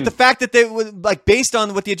plausible with the fact that they were, like, based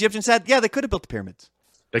on what the Egyptians had. Yeah, they could have built the pyramids.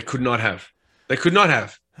 They could not have. They could not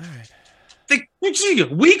have. All right.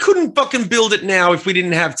 We couldn't fucking build it now if we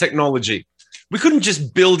didn't have technology. We couldn't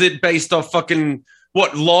just build it based off fucking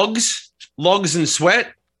logs and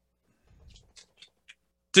sweat.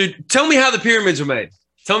 Dude, tell me how the pyramids were made.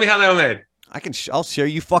 Tell me how they were made. I'll share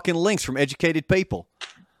you fucking links from educated people.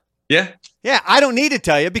 Yeah? Yeah, I don't need to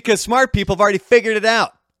tell you because smart people have already figured it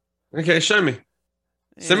out. Okay, show me.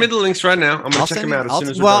 Yeah. Send me the links right now. I'm going to check them out as soon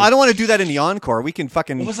as we're done. I don't want to do that in the encore. We can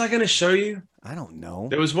fucking... What was I going to show you? I don't know.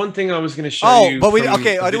 There was one thing I was going to show you. But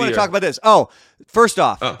I do want to talk about this. First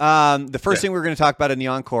off, the first thing we were going to talk about in the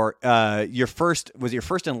encore, your first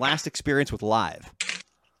and last experience with live.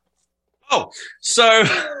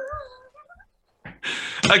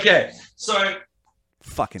 Okay, so...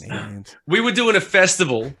 Fucking aliens. We were doing a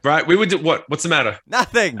festival, right? We would do what? What's the matter?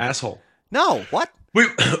 Nothing. Asshole. No, what?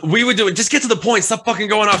 We were doing, just get to the point, stop fucking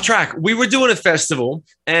going off track. We were doing a festival,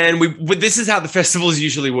 and this is how the festivals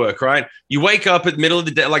usually work, right? You wake up at middle of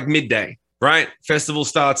the day, like midday, right? Festival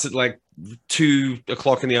starts at like 2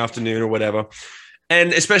 o'clock in the afternoon or whatever.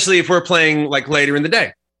 And especially if we're playing like later in the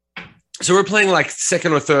day. So we're playing like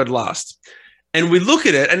second or third last. And we look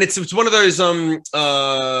at it, and it's one of those,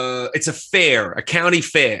 it's a fair, a county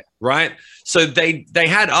fair, right? So they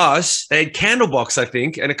had us, they had Candlebox, I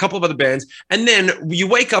think, and a couple of other bands. And then you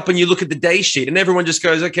wake up and you look at the day sheet and everyone just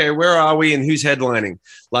goes, okay, where are we and who's headlining?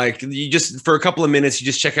 Like you just, for a couple of minutes, you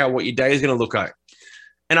just check out what your day is going to look like.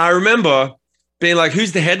 And I remember being like,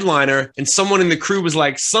 who's the headliner? And someone in the crew was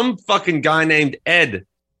like, some fucking guy named Ed.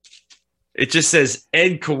 It just says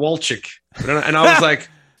Ed Kowalczyk. And I was like,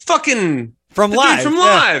 fucking from Live. From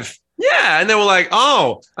Live. Yeah. And they were like,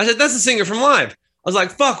 oh, I said, that's the singer from Live. I was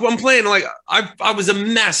like, fuck, well, I'm playing. Like, I was a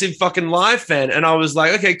massive fucking Live fan. And I was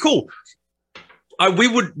like, okay, cool. We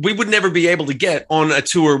would never be able to get on a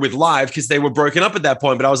tour with Live because they were broken up at that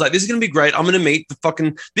point. But I was like, this is going to be great. I'm going to meet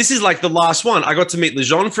this is like the last one. I got to meet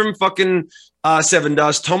Lejeune from fucking Seven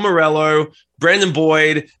Dust, Tom Morello, Brandon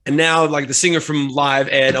Boyd, and now like the singer from Live,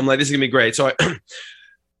 Ed. I'm like, this is going to be great. So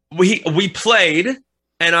we played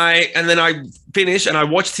and then I finished and I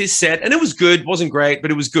watched his set and it was good. It wasn't great,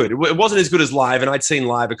 but it was good. It wasn't as good as Live. And I'd seen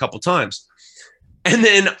Live a couple times. And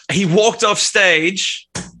then he walked off stage.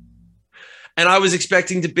 And I was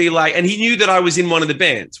expecting to be like, and he knew that I was in one of the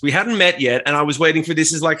bands. We hadn't met yet. And I was waiting for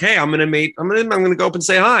this. Is like, hey, I'm going to go up and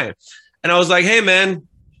say hi. And I was like, hey man,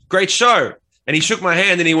 great show. And he shook my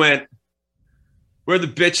hand and he went, where are the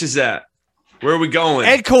bitches at? Where are we going?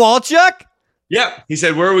 Ed Kowalczyk? Yep. He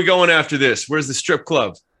said, where are we going after this? Where's the strip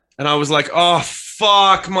club? And I was like, oh,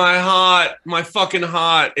 fuck, my heart, my fucking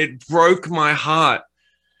heart. It broke my heart.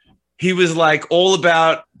 He was like all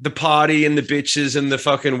about the party and the bitches and the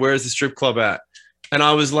fucking where's the strip club at? And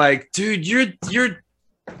I was like, dude, you're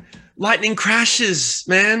lightning crashes,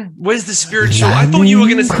 man. Where's the spiritual? I thought you were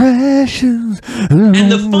going to crashes.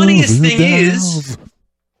 And the funniest thing is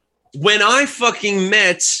when I fucking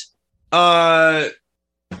met,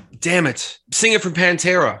 damn it, singer from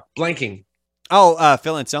Pantera, blanking. Oh,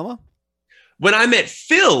 Phil Anselmo? When I met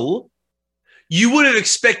Phil, you would have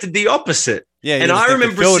expected the opposite. Yeah, and I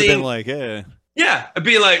remember Phil seeing, been like, yeah, I'd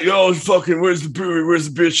be like, yo, fucking, where's the beer? Where's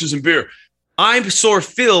the bitches and beer? I saw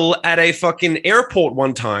Phil at a fucking airport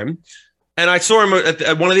one time, and I saw him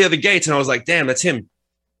at one of the other gates, and I was like, damn, that's him.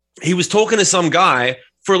 He was talking to some guy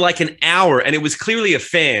for like an hour, and it was clearly a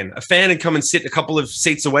fan. A fan had come and sit a couple of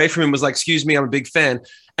seats away from him, was like, excuse me, I'm a big fan.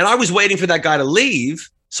 And I was waiting for that guy to leave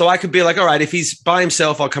so I could be like, all right, if he's by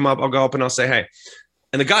himself, I'll come up, I'll go up and I'll say, hey.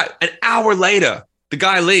 And the guy, an hour later, the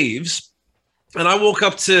guy leaves. And I walk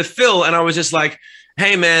up to Phil and I was just like,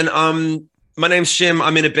 hey, man, my name's Shim.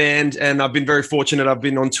 I'm in a band and I've been very fortunate. I've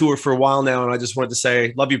been on tour for a while now. And I just wanted to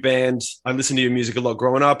say, love your band. I listened to your music a lot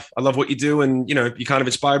growing up. I love what you do. And, you know, you kind of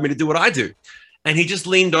inspired me to do what I do. And he just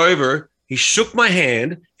leaned over. He shook my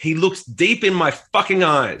hand. He looked deep in my fucking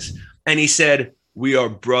eyes. And he said, we are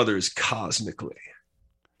brothers cosmically.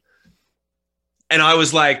 And I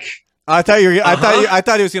was like, I thought he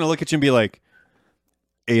was going to look at you and be like,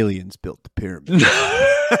 aliens built the pyramid.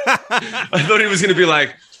 I thought he was going to be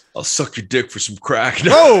like, I'll suck your dick for some crack.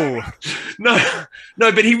 No, no,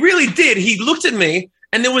 but he really did. He looked at me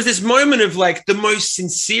and there was this moment of like the most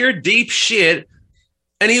sincere, deep shit.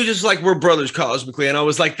 And he was just like, we're brothers cosmically. And I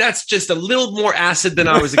was like, that's just a little more acid than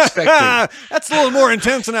I was expecting. That's a little more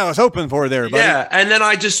intense than I was hoping for there, buddy. Yeah. And then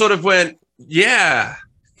I just sort of went, yeah,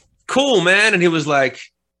 cool, man. And he was like,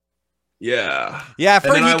 yeah. Yeah, I've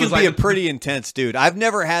heard he can be a pretty intense dude. I've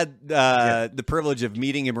never had the privilege of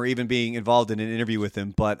meeting him or even being involved in an interview with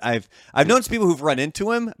him, but I've known some people who've run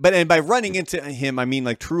into him. And by running into him, I mean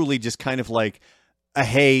like truly just kind of like a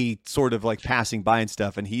hey, sort of like passing by and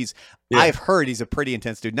stuff. And I've heard he's a pretty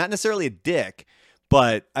intense dude. Not necessarily a dick,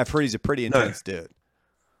 but I've heard he's a pretty intense dude.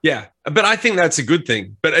 Yeah, but I think that's a good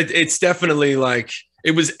thing. But it's definitely like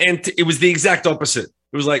it was the exact opposite.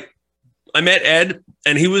 It was like, I met Ed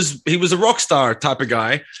and he was a rock star type of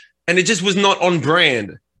guy and it just was not on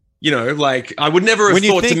brand. You know, like I would never have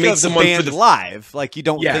thought to meet someone for the live. Like you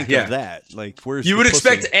don't think of that. Like you would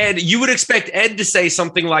expect Ed to say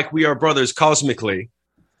something like we are brothers cosmically.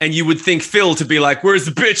 And you would think Phil to be like, where's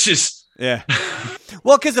the bitches? Yeah.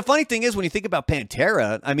 Well, because the funny thing is when you think about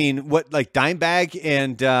Pantera, I mean, what like Dimebag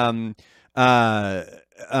and how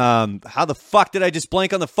the fuck did I just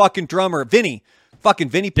blank on the fucking drummer? Fucking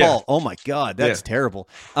Vinnie Paul. Yeah. Oh my God, that's terrible.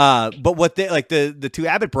 But what they like the two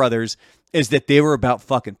Abbott brothers is that they were about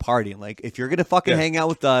fucking partying. Like if you're gonna fucking hang out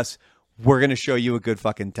with us, we're gonna show you a good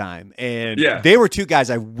fucking time. And they were two guys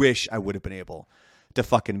I wish I would have been able to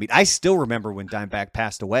fucking meet. I still remember when Dimebag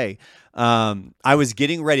passed away. I was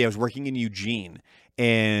getting ready. I was working in Eugene,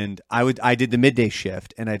 and I did the midday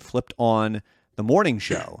shift, and I'd flipped on the morning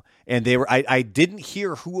show. And they were, I didn't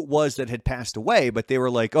hear who it was that had passed away, but they were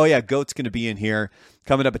like, oh yeah, Goat's going to be in here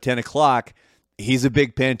coming up at 10 o'clock. He's a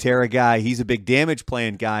big Pantera guy. He's a big Damage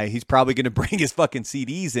Plan guy. He's probably going to bring his fucking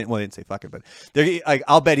CDs in. Well, I didn't say fucking, but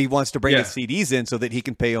I'll bet he wants to bring his CDs in so that he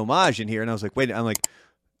can pay homage in here. And I was like, wait, I'm like,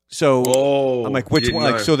 so I'm like, which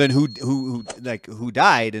one? Like, so then who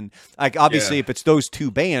died? And like, obviously, if it's those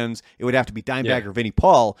two bands, it would have to be Dimebag or Vinnie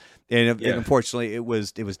Paul. And unfortunately, it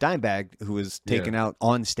was Dimebag who was taken out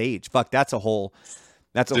on stage. Fuck, that's a whole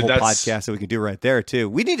podcast that we could do right there too.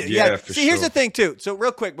 We need to, see, here's the thing too. So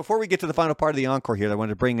real quick, before we get to the final part of the encore here, I wanted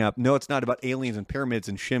to bring up. No, it's not about aliens and pyramids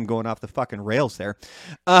and Shim going off the fucking rails there.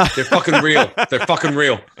 They're fucking real. They're fucking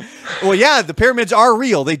real. Well, yeah, the pyramids are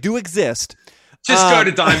real. They do exist. Just go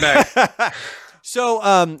to Dimebag. So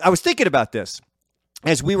I was thinking about this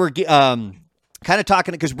as we were kind of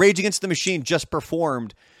talking, because Rage Against the Machine just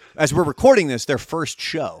performed, as we're recording this, their first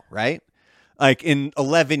show, right? Like in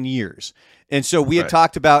 11 years. And so we had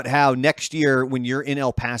talked about how next year when you're in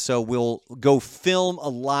El Paso, we'll go film a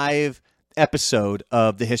live episode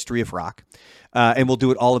of the history of rock. And we'll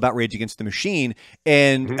do it all about Rage Against the Machine.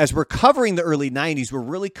 And as we're covering the early 90s, we're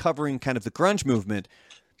really covering kind of the grunge movement.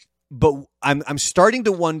 But I'm starting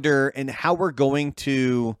to wonder and how we're going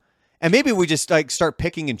to, and maybe we just like start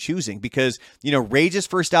picking and choosing, because, you know, Rage's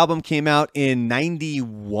first album came out in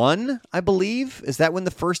 91, I believe. Is that when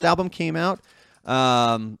the first album came out?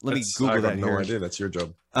 Let me Google that here. I have no idea. That's your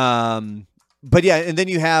job. But yeah, and then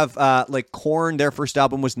you have like Korn. Their first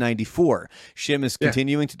album was 94. Shim is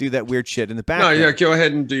continuing to do that weird shit in the background. No, go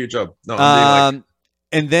ahead and do your job. No,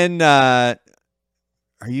 and then are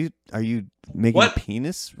you making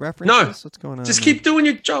penis references? No, what's going on? Just keep doing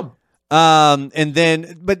your job. And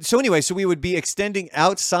then, but so anyway, so we would be extending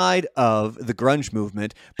outside of the grunge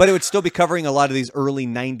movement, but it would still be covering a lot of these early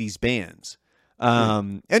 90s bands.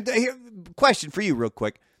 And here, question for you real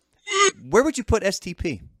quick. Where would you put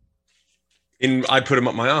STP? I'd put him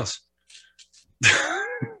up my ass.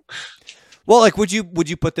 Well, like, would you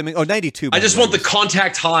put them in? Oh, 92. I just want the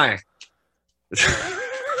contact high.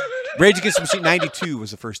 Rage Against the Machine 92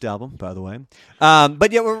 was the first album, by the way.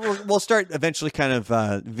 But yeah, we'll start eventually kind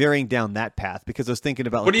of veering down that path, because I was thinking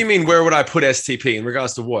about. What do you mean? Where would I put STP in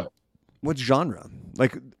regards to what? What genre?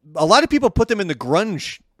 Like, a lot of people put them in the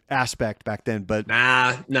grunge aspect back then, but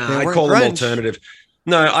nah, I call them alternative.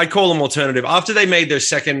 No, I call them alternative. After they made their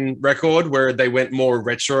second record, where they went more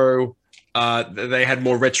retro, they had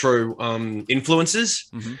more retro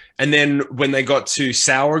influences. And then when they got to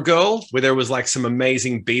Sour Girl, where there was like some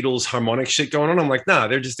amazing Beatles harmonic shit going on, I'm like, nah,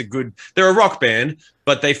 they're a rock band,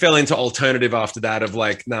 but they fell into alternative after that of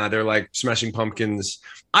like, nah, they're like Smashing Pumpkins.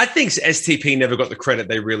 I think STP never got the credit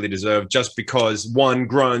they really deserved, just because one,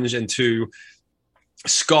 grunge, and two,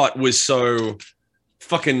 Scott was so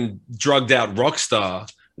fucking drugged out rock star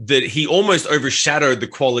that he almost overshadowed the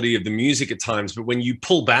quality of the music at times. But when you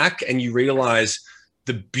pull back and you realize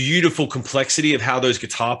the beautiful complexity of how those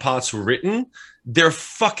guitar parts were written, they're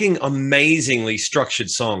fucking amazingly structured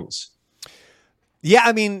songs. Yeah,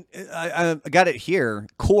 I mean, I got it here.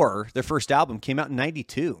 Core, their first album, came out in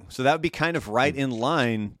 92. So that would be kind of right in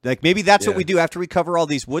line. Like, maybe that's what we do after we cover all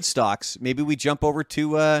these Woodstocks. Maybe we jump over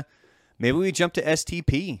to... Maybe we jump to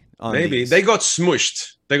STP. Maybe they got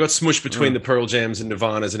smushed. They got smushed between the Pearl Jams and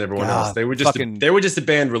Nirvanas and everyone else. They were just a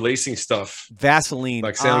band releasing stuff. Vaseline.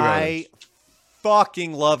 Like I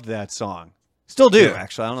fucking loved that song. Still do,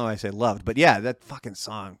 actually. I don't know why I say loved, but yeah, that fucking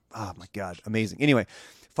song. Oh my God, amazing. Anyway,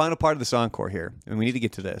 final part of the encore here, and we need to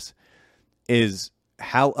get to this, is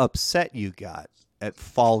how upset you got at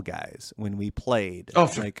Fall Guys when we played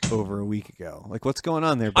like over a week ago. Like, what's going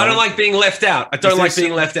on there, buddy? I don't like being left out. I don't like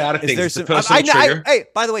being left out of things. It's a personal trigger. Hey,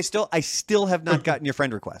 by the way, I still have not gotten your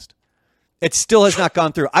friend request. It still has not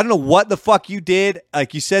gone through. I don't know what the fuck you did.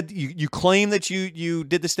 Like you said, you claim that you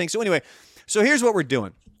did this thing. So anyway, so here's what we're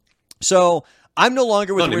doing. So I'm no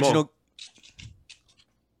longer with original.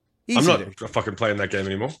 I'm not fucking playing that game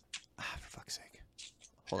anymore. For fuck's sake.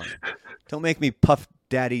 Hold on. Don't make me Puff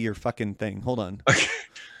Daddy your fucking thing. Hold on. Okay.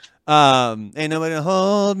 Ain't nobody gonna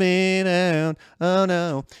hold me down. Oh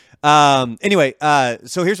no. Anyway,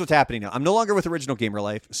 so here's what's happening now. I'm no longer with Original Gamer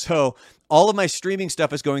Life. So all of my streaming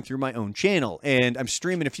stuff is going through my own channel, and I'm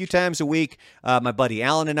streaming a few times a week. My buddy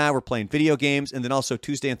Alan and I were playing video games, and then also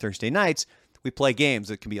Tuesday and Thursday nights, we play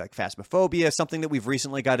games. It can be like Phasmophobia. Something that we've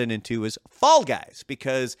recently gotten into is Fall Guys,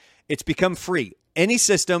 because it's become free. Any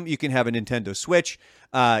system, you can have a Nintendo Switch,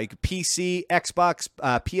 PC, Xbox,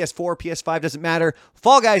 PS4, PS5, doesn't matter.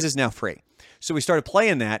 Fall Guys is now free. So we started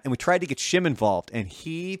playing that, and we tried to get Shim involved, and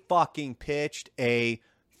he fucking pitched a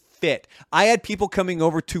fit. I had people coming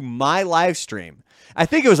over to my live stream. I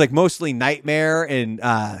think it was like mostly Nightmare, and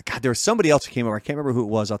God, there was somebody else who came over. I can't remember who it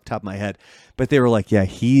was off the top of my head, but they were like, yeah,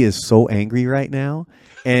 he is so angry right now.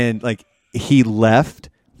 And like, he left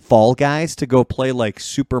Fall Guys to go play like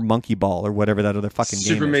Super Monkey Ball or whatever that other fucking game is.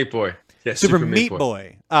 Super Meat Boy. Yeah, Super Meat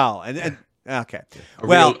Boy. Oh, and okay.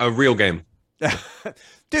 A real game.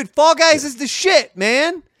 Dude, Fall Guys is the shit,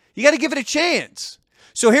 man. You got to give it a chance.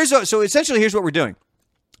 So essentially here's what we're doing.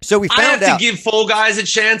 So we found out. I have to give Fall Guys a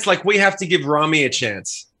chance like we have to give Rami a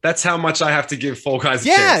chance. That's how much I have to give Fall Guys a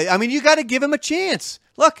chance. Yeah, I mean, you got to give him a chance.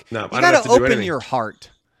 Look, you got to open your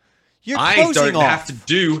heart. I don't have to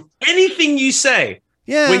do anything you say.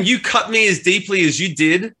 Yeah. When you cut me as deeply as you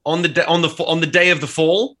did on the day of the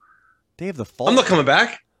fall. Day of the fall? I'm not coming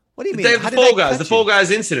back. What do you mean? The day of the Fall Guys, the Fall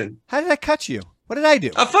Guys incident. How did I cut you? What did I do?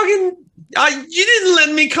 You didn't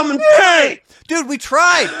let me come and play. Dude, we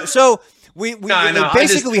tried. So we had to send all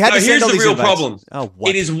these Here's the real invites. problem. Oh, what?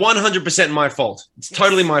 It is 100% my fault. It's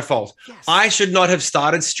totally my fault. Yes. I should not have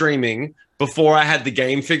started streaming before I had the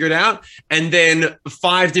game figured out. And then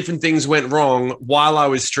 5 different things went wrong while I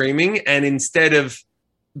was streaming. And instead of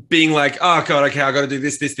being like, oh, God, okay, I got to do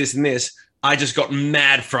this, and this, I just got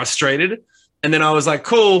mad frustrated. And then I was like,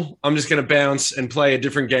 cool, I'm just going to bounce and play a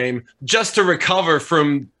different game just to recover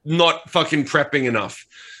from not fucking prepping enough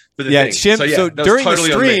for the thing. Shim, so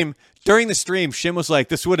during the stream, Shim was like,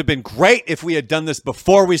 this would have been great if we had done this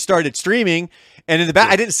before we started streaming. And in the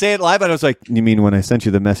back, I didn't say it live, but I was like, you mean when I sent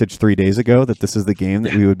you the message 3 days ago that this is the game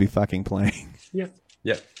that we would be fucking playing? Yeah.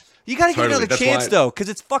 Yeah. You got to give another chance, though, because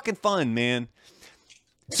it's fucking fun, man.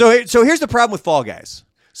 So here's the problem with Fall Guys.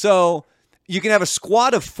 So you can have a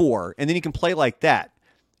squad of 4, and then you can play like that.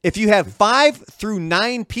 If you have 5 through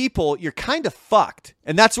 9 people, you're kind of fucked.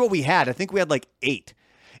 And that's what we had. I think we had like 8.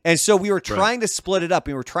 And so we were trying to split it up.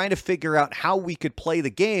 We were trying to figure out how we could play the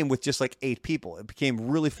game with just like 8 people. It became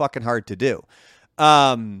really fucking hard to do.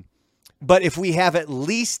 But if we have at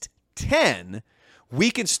least 10,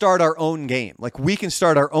 we can start our own game. Like we can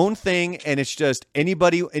start our own thing, and it's just any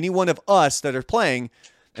one of us that are playing.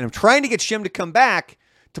 And I'm trying to get Shim to come back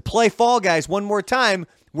to play Fall Guys one more time,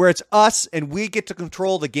 where it's us and we get to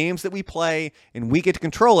control the games that we play and we get to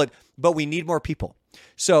control it, but we need more people.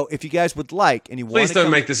 So if you guys would like and you want to Please don't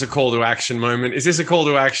make this a call to action moment. Is this a call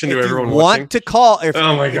to action to everyone watching?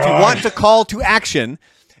 Oh my God. If you want to call to action,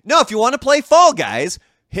 if you want to play Fall Guys,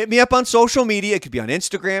 hit me up on social media. It could be on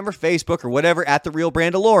Instagram or Facebook or whatever at The Real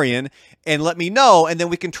Brandalorian, and let me know, and then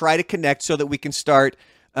we can try to connect so that we can start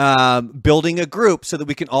building a group so that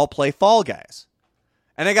we can all play Fall Guys.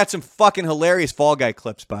 And I got some fucking hilarious Fall Guy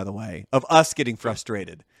clips, by the way, of us getting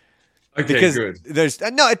frustrated. Okay, because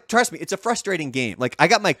good. Trust me, it's a frustrating game. Like I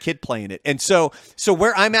got my kid playing it, and so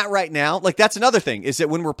where I'm at right now, like that's another thing is that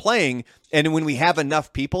when we're playing and when we have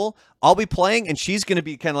enough people, I'll be playing, and she's going to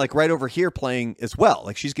be kind of like right over here playing as well.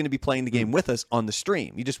 Like she's going to be playing the game with us on the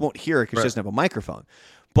stream. You just won't hear her because she doesn't have a microphone.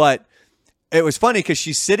 But it was funny because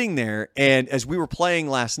she's sitting there, and as we were playing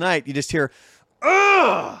last night, you just hear.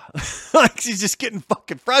 Like she's just getting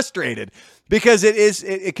fucking frustrated because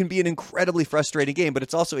it can be an incredibly frustrating game, but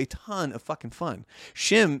it's also a ton of fucking fun.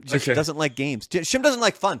 Shim just doesn't like games. Shim doesn't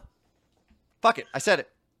like fun. Fuck it. I said it.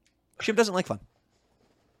 Shim doesn't like fun.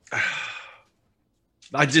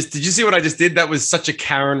 Did you see what I just did? That was such a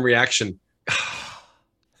Karen reaction.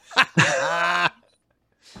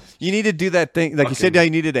 You need to do that thing. Like you said, you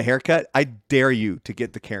needed a haircut. I dare you to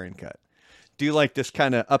get the Karen cut. Do like this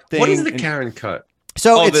kind of up thing. What is the Karen cut?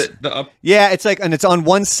 So it's the up. Yeah, it's like, and it's on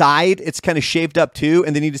one side. It's kind of shaved up too,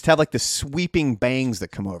 and then you just have like the sweeping bangs that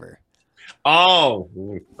come over. Oh,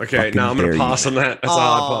 okay. Now I'm gonna pass on that. That's a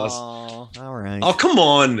hard pass. All right. Oh, come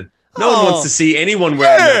on. No one wants to see anyone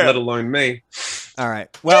wearing that, let alone me. All right.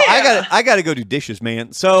 Well, I gotta go do dishes,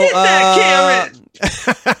 man. So get that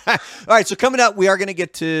Karen. All right. So coming up, we are gonna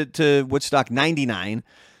get to Woodstock 99.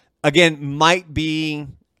 Again, might be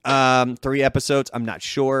 3 episodes. I'm not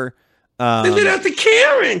sure. Send it out to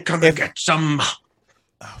Karen. Come and get some.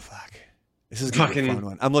 Oh fuck! This is gonna be a fun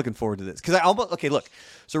one. I'm looking forward to this because look.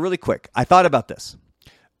 So really quick, I thought about this.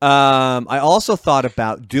 I also thought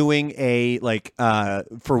about doing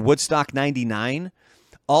for Woodstock 99.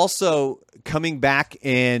 Also coming back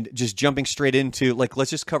and just jumping straight into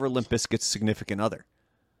let's just cover Limp Bizkit's Significant Other.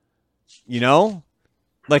 You know.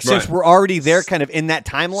 Since we're already there kind of in that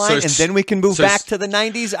timeline, and then we can move back to the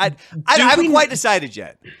 90s. I haven't quite decided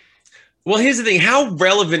yet. Well, here's the thing. How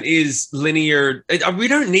relevant is linear? We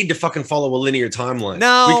don't need to fucking follow a linear timeline.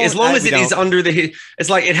 No. As long as it is under the...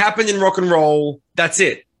 It's like it happened in rock and roll. That's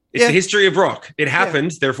it. It's the history of rock. It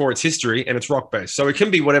happened, therefore it's history, and it's rock-based. So it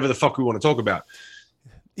can be whatever the fuck we want to talk about.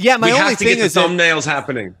 Yeah, my only thing is... We have to get the thumbnails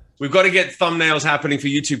happening. We've got to get thumbnails happening for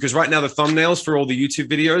YouTube, because right now the thumbnails for all the YouTube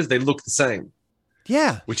videos, they look the same.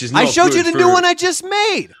 Yeah, which is not I showed you good the new one I just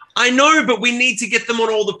made. I know, but we need to get them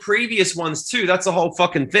on all the previous ones too. That's the whole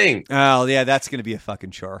fucking thing. Oh yeah, that's gonna be a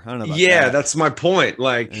fucking chore. I don't know about that. That's my point.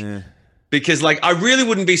 Like, because like I really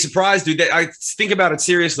wouldn't be surprised, dude. I think about it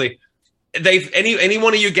seriously. They've any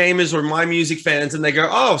one of you gamers or my music fans, and they go,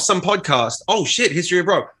 oh, some podcast. Oh shit, History of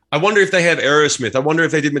Rock. I wonder if they have Aerosmith. I wonder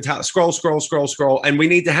if they did Metallica. Scroll. And we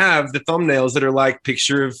need to have the thumbnails that are like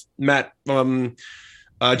picture of Matt, James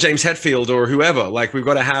Hetfield or whoever. Like, we've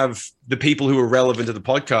got to have the people who are relevant to the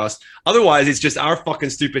podcast. Otherwise, it's just our fucking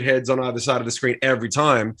stupid heads on either side of the screen every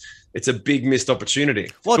time. It's a big missed opportunity.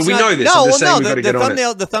 Well, but we know this.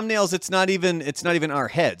 The thumbnails. It's not even our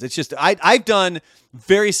heads. It's just I've done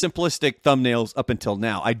very simplistic thumbnails up until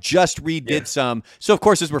now. I just redid some. So of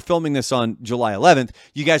course, as we're filming this on July 11th,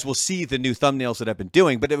 you guys will see the new thumbnails that I've been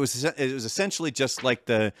doing. But it was essentially just like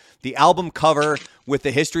the album cover with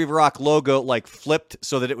the History of Rock logo like flipped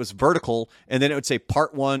so that it was vertical, and then it would say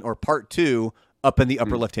part 1 or part 2 up in the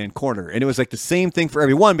upper left-hand corner. And it was like the same thing for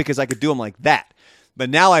every one because I could do them like that. But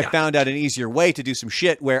now I found out an easier way to do some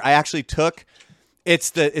shit where I actually took it's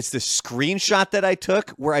the screenshot that I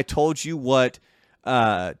took where I told you what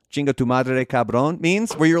chinga tu madre cabrón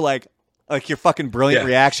means, where you're like your fucking brilliant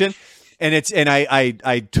reaction. And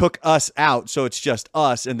I took us out, so it's just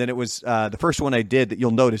us. And then it was the first one I did that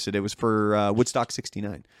you'll notice it. It was for Woodstock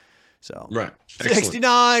 69. So right,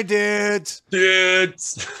 69 dudes.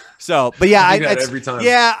 So, but every time.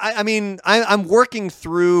 I mean, I'm working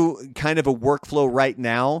through kind of a workflow right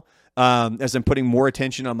now as I'm putting more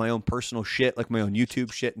attention on my own personal shit, like my own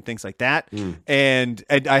YouTube shit and things like that. And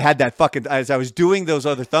I had that fucking, as I was doing those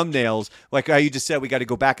other thumbnails, like how you just said, we got to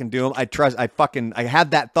go back and do them. I had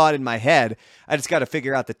that thought in my head. I just got to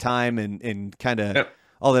figure out the time and kind of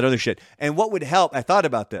all that other shit. And what would help, I thought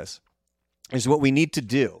about this, is what we need to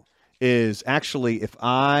do is actually if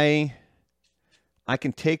I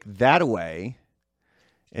can take that away,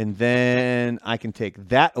 and then I can take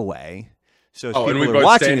that away. So as people are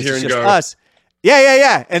watching, it's just us.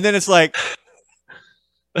 Yeah. And then it's like,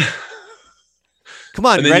 come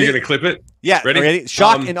on, and then ready? You're gonna clip it. Yeah, ready?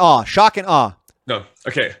 Shock and awe. No,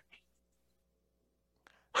 okay.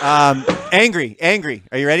 Angry.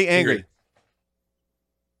 Are you ready? Angry.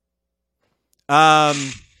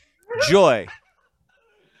 Joy.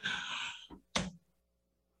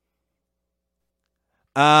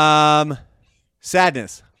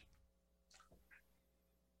 Sadness.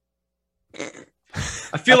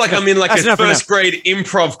 I feel like I'm in like a first grade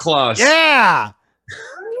improv class. Yeah.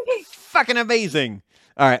 Fucking amazing.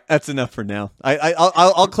 All right, that's enough for now.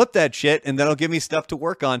 I'll clip that shit, and that'll give me stuff to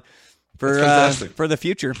work on for the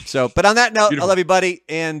future. So, but on that note, beautiful. I love you, buddy,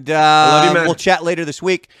 and I love you, man. We'll chat later this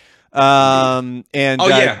week. Don't let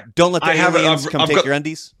the aliens come take your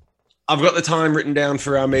undies. I've got the time written down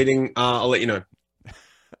for our meeting. I'll let you know.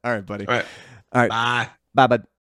 All right, buddy. All right. Bye. Bye, bud.